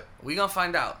really could. We gonna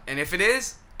find out, and if it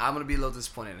is, I'm gonna be a little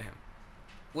disappointed in him.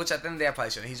 Which at the end of the day, I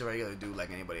probably shouldn't. He's a regular dude like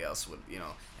anybody else would, you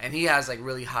know. And he has like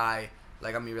really high,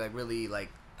 really like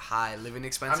high living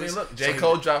expenses. I mean, look, J.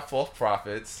 Cole dropped False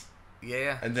Prophets.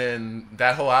 Yeah. And then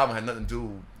that whole album had nothing to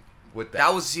do with that.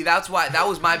 That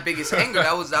was my biggest anger.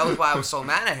 That was why I was so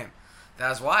mad at him.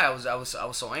 That's why I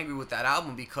was so angry with that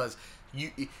album, because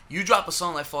you drop a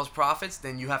song like False Prophets,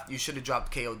 then you should have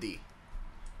dropped KOD.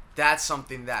 That's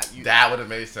something that would have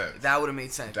made sense. That would have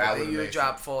made sense. But then you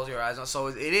dropped Falls Your Eyes On. So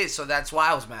it is. So that's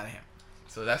why I was mad at him.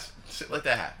 So that's shit like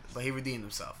that happens. But he redeemed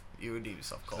himself.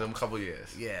 Cole. Them couple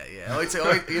years. Yeah. Only took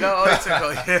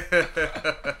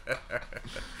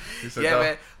yeah,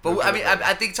 man. But I mean,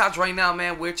 I think Taj right now,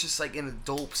 man, we're just like in a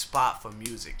dope spot for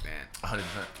music, man.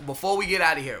 100%. Before we get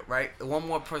out of here, right? One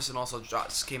more person also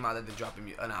came out that they're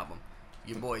dropping an album.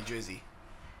 Your boy Drizzy.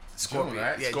 Scorpion.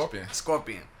 Right? Yeah,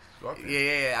 Scorpion.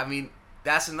 Yeah. I mean,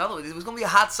 that's another one. It was gonna be a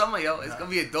hot summer, yo. It's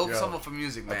gonna be a dope summer for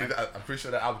music, man. I'm pretty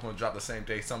sure that album's gonna drop the same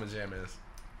day Summer Jam is.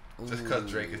 Just because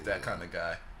Drake is that kind of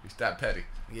guy. He's that petty.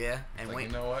 Yeah, and like, Wayne,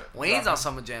 you know what? Wayne's on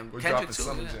Summer Jam. We're Kendrick dropping too.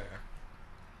 Summer Jam.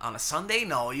 On a Sunday?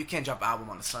 No, you can't drop an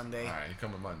album on a Sunday. All right, you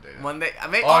coming Monday. Then. Monday. I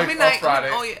mean, midnight.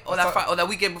 Friday. That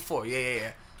weekend before.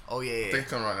 Yeah. Oh yeah. I think he's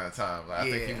coming around that time. Like,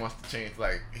 I think he wants to change.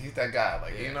 Like, he's that guy.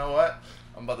 Like, you know what?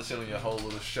 I'm about to shit on your whole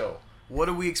little show. What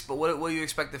are you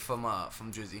expecting from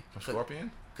Drizzy? From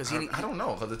Scorpion? Because I don't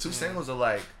know. Because the two singles are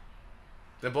like,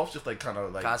 they're both just like kind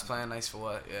of like God's Plan, Nice for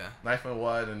What? Yeah. Nice for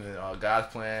What, and then God's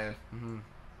Plan. Mm-hmm.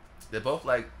 They're both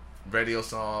like radio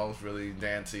songs, really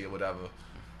dancey or whatever.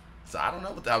 So I don't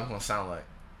know what the album's gonna sound like.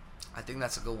 I think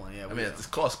that's a good one. Yeah. I mean, it's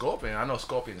called Scorpion. I know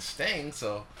Scorpion Sting,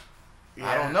 so yeah.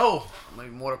 I don't know. Like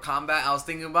Mortal Kombat, I was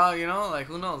thinking about, you know, like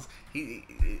who knows? I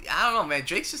don't know, man.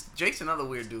 Drake's another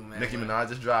weird dude, man. Nicki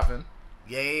Minaj is dropping.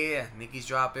 Yeah. Nicki's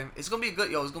dropping. It's gonna be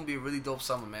it's gonna be a really dope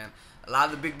summer, man. A lot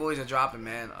of the big boys are dropping,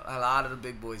 man. A lot of the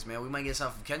big boys, man. We might get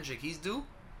something from Kendrick. He's due?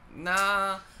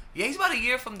 Nah. Yeah, he's about a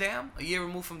year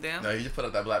removed from Damn. No, he just put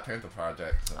up that Black Panther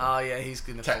project. So. Oh yeah, he's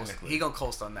gonna coast. He gonna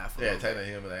coast on that for technically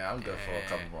him. Like, I'm good for a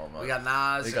couple more months. We got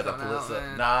Nas. We got the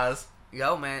Pulitzer. Nas.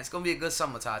 Yo, man, it's gonna be a good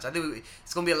summer, Taj. I think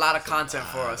it's gonna be a lot of content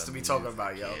for us to be talking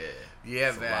about, yo.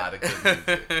 Yeah, man. A lot of good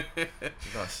music.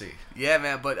 You're gonna see. Yeah,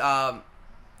 man. But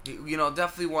you know,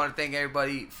 definitely want to thank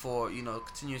everybody for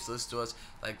continuing to listen to us.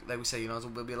 Like we said,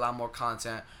 there'll be a lot more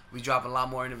content. We dropping a lot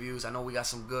more interviews. I know we got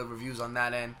some good reviews on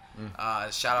that end.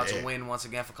 Shout out to Win once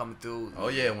again for coming through. Oh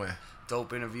yeah, Win.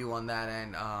 Dope interview on that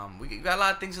end. We got a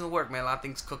lot of things in the work, man. A lot of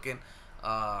things cooking.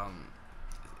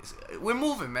 We're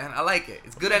moving, man. I like it.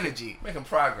 It's good energy. Making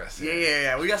progress.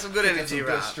 Yeah. We got some good energy some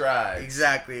around. Good strides.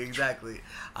 Exactly.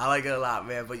 I like it a lot,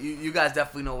 man. But you guys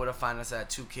definitely know where to find us at.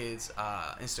 2 Kids,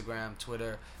 Instagram,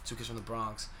 Twitter, 2 Kids from the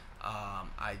Bronx,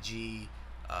 IG.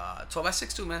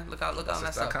 12x6 too, man. Look out on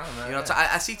that stuff. Man,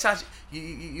 I see Taj.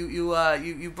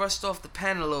 You brushed off the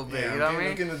pen a little bit. Yeah, you know what I mean?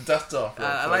 I'm getting the dust off.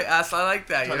 I like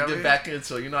that. Trying to get back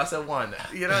into it. I said one.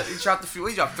 You dropped a few.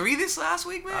 You dropped 3 this last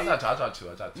week, man. I dropped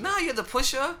 2. Nah, you had the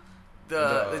Pusher,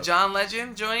 the John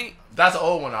Legend joint. That's an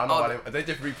old one. I don't know why they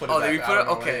just re-put it. They re-put it.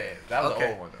 Okay, that was an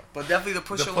old one though. But definitely the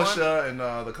Pusher one. And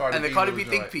the Cardi B. And the Cardi B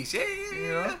think piece.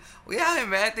 Yeah. We out here,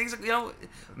 man. Things,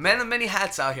 men of many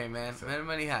hats out here, man. Men of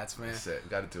many hats, man. That's it. We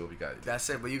got to do what we got to do. That's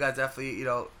it. But you guys definitely,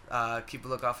 keep a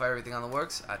lookout for everything on the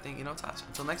works. I think, Taj.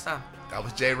 Until next time. That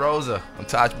was Jay Rosa. I'm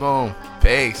Taj Boom.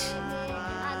 Peace.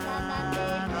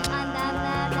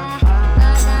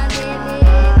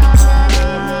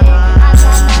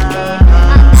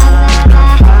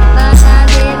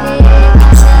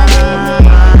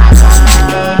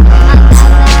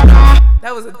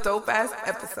 That was a dope ass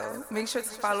episode. Make sure to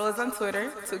follow us on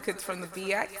Twitter, 2 Kids from the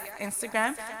BX,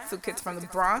 Instagram, 2 Kids from the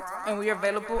Bronx, and we are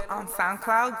available on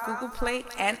SoundCloud, Google Play,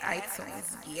 and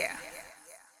iTunes. Yeah.